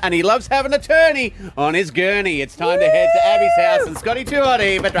tanner and he loves having a turny on his gurney. It's time to head to Abby's house and Scotty too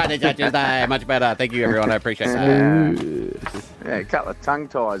hotty, but Tradie Chat Tuesday. Much better. Thank you, everyone. I appreciate it. Yeah, a couple of tongue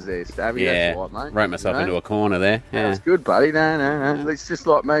ties there, Stabby. Yeah, That's what, mate. wrote myself into a corner there. Yeah. That's good, buddy. No. It's just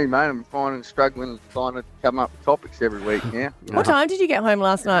like me, mate. I'm struggling to come up with topics every week now. What time did you get home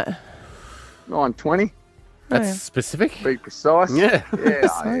last night? 9:20. That's specific. Be precise. Yeah.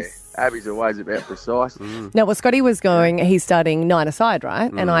 Yeah. Abby's always about precise. No, well, Scotty was going, he's starting 9-a-side, right?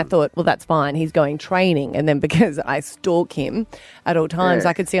 And I thought, well, that's fine. He's going training. And then because I stalk him at all times, Yeah.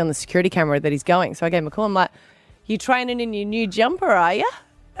 I could see on the security camera that he's going. So I gave him a call. I'm like, you training in your new jumper, are you?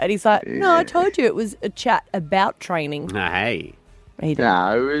 And he's like, no, I told you it was a chat about training. Hey. He did.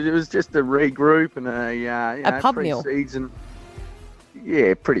 No, it was just a regroup and a pub meal. pre-season.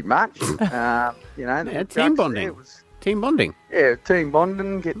 Yeah, pretty much. Team bonding. Team bonding. Yeah, team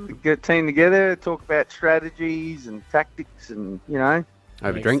bonding. Get a team together, talk about strategies and tactics, and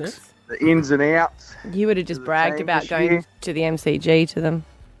over drinks. The ins and outs. You would have just bragged team about this going year. to the MCG to them.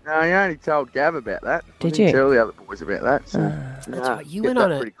 No, I only told Gav about that. I Did didn't you? tell the other boys about that. So, That's right. You kept went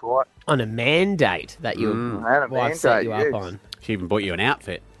that pretty quiet. on a mandate that your I had a wife set you mandate, up yes. on. She even bought you an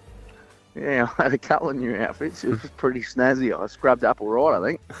outfit. Yeah, I had a couple of new outfits. It was pretty snazzy. I scrubbed up all right, I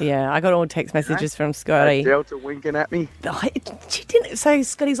think. Yeah, I got all text messages from Scotty. Delta winking at me. She didn't. So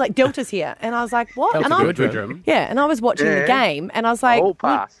Scotty's like, Delta's here. And I was like, what? Delta and I, Goodrum. yeah, and I was watching the Yeah. game and I was like, Hall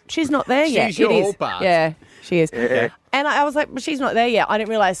pass. she's not there yet. She's your It is. hall pass. Yeah, she is. Yeah. And I was like, but she's not there yet. I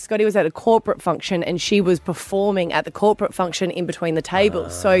didn't realise Scotty was at a corporate function and she was performing at the corporate function in between the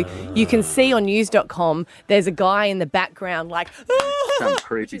tables. So you can see on news.com, there's a guy in the background like, Some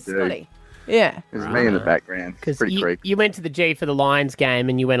creepy which is dude. Scotty. Yeah. There's me in the background. It's pretty creepy. You went to the G for the Lions game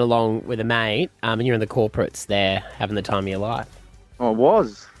and you went along with a mate and you're in the corporates there having the time of your life. I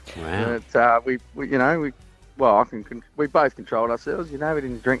was. Wow. But we both controlled ourselves. We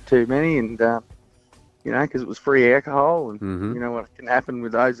didn't drink too many, and because it was free alcohol, and you know what can happen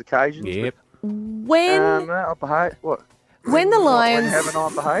with those occasions. Yep. When I behaved. What? when the Lions... Haven't I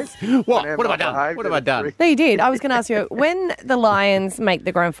behaved? What have I done? What have I done? No, you did. I was going to ask you, when the Lions make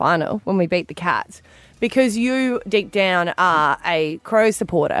the grand final, when we beat the Cats, because you deep down are a Crow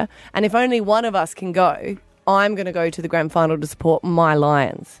supporter, and if only one of us can go, I'm going to go to the grand final to support my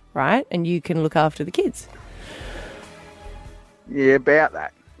Lions, right? And you can look after the kids. Yeah, about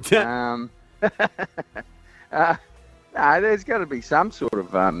that. No, there's got to be some sort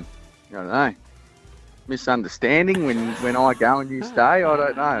of, I don't know, misunderstanding when I go and you stay. I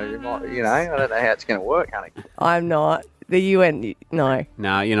don't know. I don't know how it's going to work, honey. I'm not. The UN, no.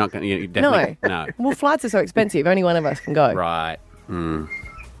 No, you're not going to. You definitely no. Well, flights are so expensive. Only one of us can go. Right.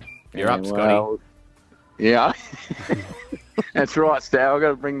 You're up, Scotty. Well, yeah. That's right, Stal. I've got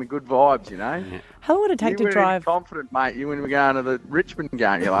to bring the good vibes, you know. Yeah. How long would it take to drive? Confident, mate. You when we were going to the Richmond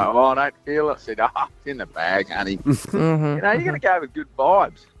game, you're like, oh, I don't feel it. I said, it's in the bag, honey. Mm-hmm. You know, you're going to go with good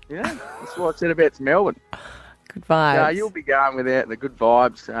vibes. Yeah, that's what I said about Melbourne. Good vibes. No, you'll be going without the good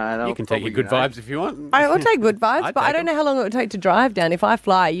vibes. You can take your good vibes if you want. I will take good vibes, but I don't know how long it would take to drive down. If I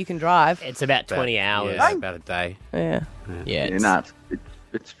fly, you can drive. It's about 20 hours. Yeah, about a day. Yeah.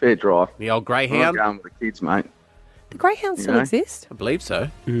 It's fair drive. The old Greyhound? I'm going with the kids, mate. The Greyhounds still exist? I believe so.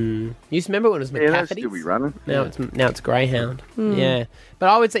 You used to remember when it was Yeah, they'll McCafferty's? still be running. Now it's Greyhound. Mm. Yeah. But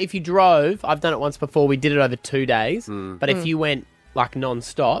I would say if you drove, I've done it once before, we did it over 2 days. But if you went like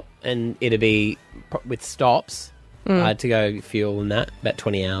non-stop, and it'd be with stops to go fuel and that, about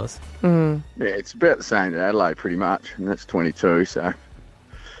 20 hours. Mm. Yeah, it's about the same to Adelaide pretty much, and that's 22, so...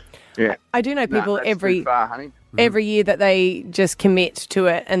 Yeah. I do know people that's every... too far, honey. every year that they just commit to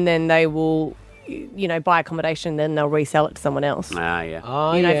it and then they will, buy accommodation, then they'll resell it to someone else. Ah, yeah.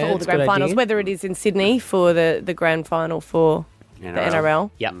 Oh, For all the grand finals, whether it is in Sydney for the grand final for the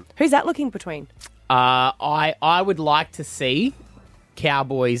NRL. Yep. Who's that looking between? I would like to see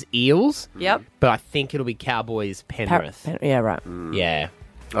Cowboys Eels. Yep. But I think it'll be Cowboys Penrith. Yeah, right. Yeah.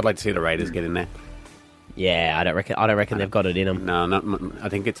 I'd like to see the Raiders get in there. Yeah, I don't reckon they've got it in them. No, I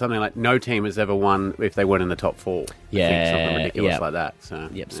think it's something like no team has ever won if they weren't in the top 4. Yeah, I think something ridiculous like that. So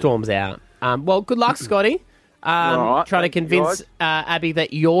Storm's out. Well, good luck, Scotty. right, trying to convince Abby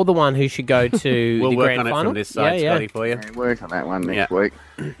that you're the one who should go to We'll the work grand on it final. from this side, Scotty, for you. Yeah, work on that one next week.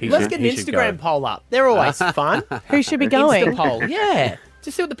 Let's get an Instagram poll up. They're always fun. Who should be going? Insta poll, yeah.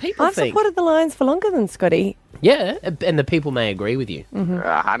 Just see what the people I've think. supported the Lions for longer than Scotty. Yeah, and the people may agree with you.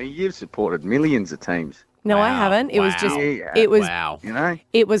 Honey, you've supported millions of teams. No, I haven't. It was just, it was,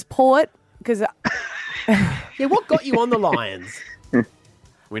 it was Port because. Yeah, what got you on the Lions?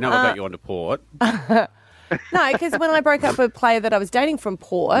 We know what got you onto Port. No, because when I broke up with a player that I was dating from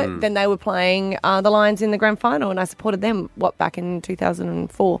Port, then they were playing the Lions in the grand final, and I supported them, back in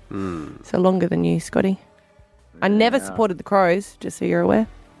 2004. So longer than you, Scotty. I never supported the Crows, just so you're aware.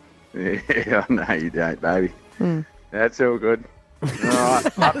 Yeah, no, you don't, baby. That's all good. All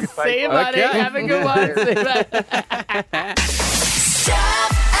right. Love you, See you, buddy. Have a good one. See you, mate.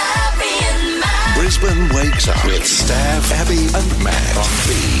 Brisbane wakes up with Stav, Abby, and Matt on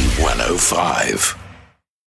B105.